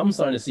 Now I'm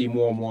starting to see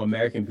more and more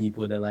American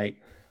people that like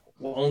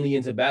were only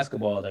into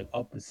basketball, like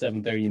up at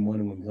 7:30 in the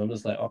morning with me. So I'm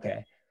just like,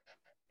 okay,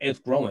 it's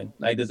growing.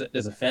 Like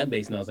there's a fan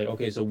base now. It's like,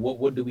 okay, so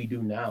what do we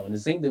do now? And the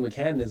same thing with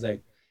Canada is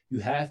like, you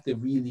have to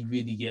really,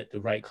 really get the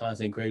right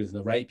content creators and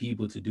the right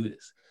people to do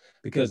this.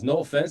 Because no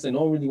offense, and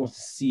no one really wants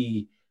to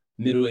see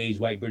middle-aged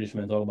white British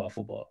men talk about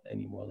football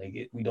anymore.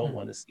 Like we don't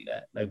want to see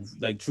that.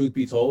 Like truth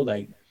be told,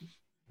 like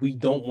we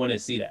don't want to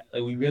see that.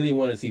 Like we really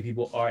want to see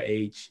people our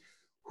age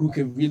who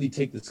can really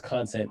take this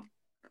content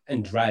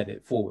and drive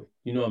it forward.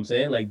 You know what I'm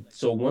saying? Like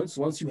so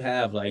once you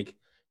have like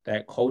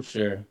that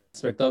culture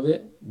aspect of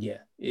it, yeah,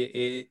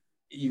 it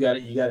you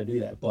gotta do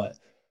that. But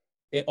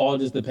it all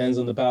just depends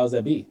on the powers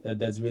that be.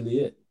 That's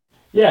really it.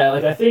 Yeah,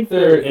 like I think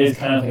there is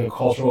kind of like a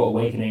cultural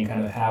awakening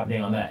kind of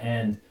happening on that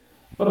end.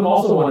 But I'm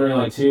also wondering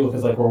like too,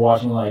 because like we're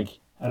watching like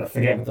I don't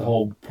forget what the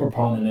whole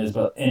proponent is,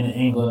 but in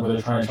England where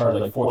they're trying to charge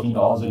like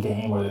 $14 a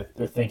game, where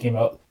they're thinking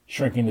about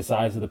shrinking the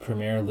size of the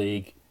Premier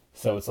League,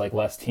 so it's like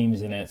less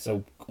teams in it,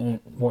 so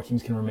more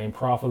teams can remain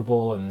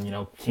profitable,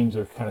 and teams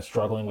are kind of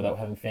struggling without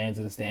having fans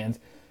in the stands.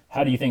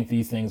 How do you think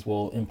these things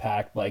will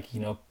impact like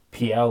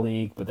PL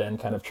League, but then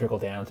kind of trickle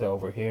down to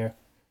over here?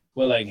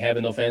 Well, like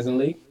having no fans in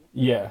the league.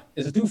 Yeah,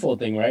 it's a twofold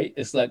thing, right?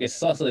 It's like it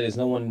sucks that there's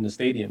no one in the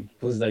stadium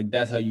because like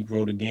that's how you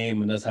grow the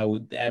game and that's how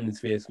the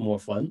atmosphere is more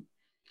fun.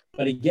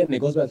 But again, it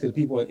goes back to the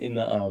people in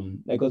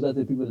the it goes back to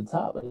the people at the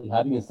top. Like,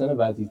 how do you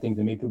incentivize these things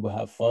and make people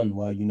have fun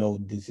while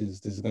this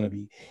is going to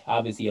be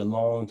obviously a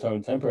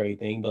long-term temporary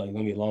thing, but like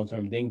going to be a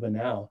long-term thing. But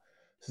now,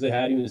 so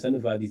how do you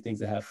incentivize these things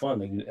to have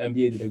fun? Like the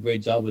NBA did a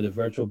great job with the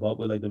virtual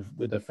bubble, with like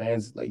with the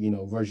fans like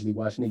virtually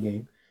watching the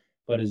game.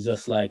 But it's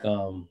just like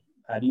how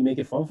do you make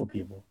it fun for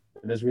people?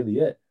 And that's really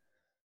it.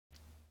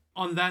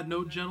 On that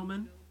note,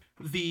 gentlemen,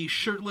 the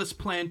Shirtless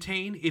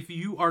Plantain, if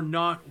you are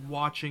not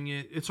watching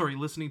it,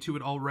 listening to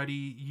it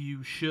already,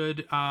 you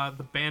should.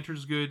 The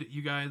banter's good.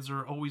 You guys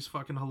are always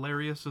fucking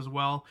hilarious as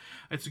well.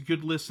 It's a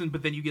good listen,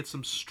 but then you get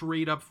some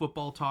straight up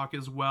football talk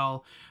as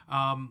well.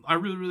 I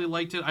really, really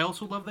liked it. I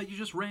also love that you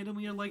just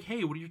randomly are like,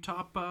 hey, what are your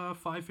top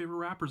 5 favorite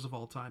rappers of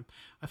all time?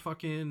 We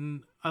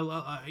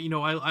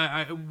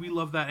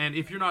love that. And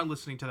if you're not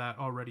listening to that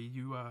already,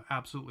 you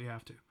absolutely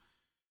have to.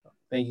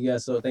 Thank you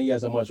guys so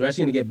much. We're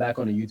actually gonna get back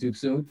on the YouTube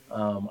soon.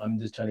 I'm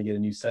just trying to get a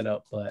new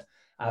setup, but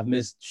I've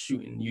missed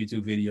shooting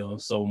YouTube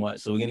videos so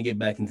much. So we're gonna get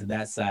back into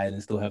that side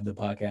and still have the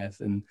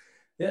podcast. And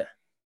yeah.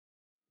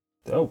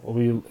 Dope. We'll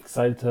be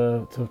excited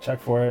to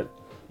check for it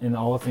in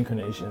all its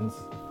incarnations,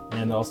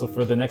 and also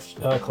for the next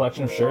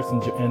collection of shirts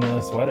and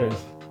sweaters.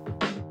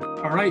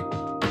 All right.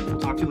 We'll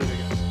talk to you later,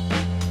 guys.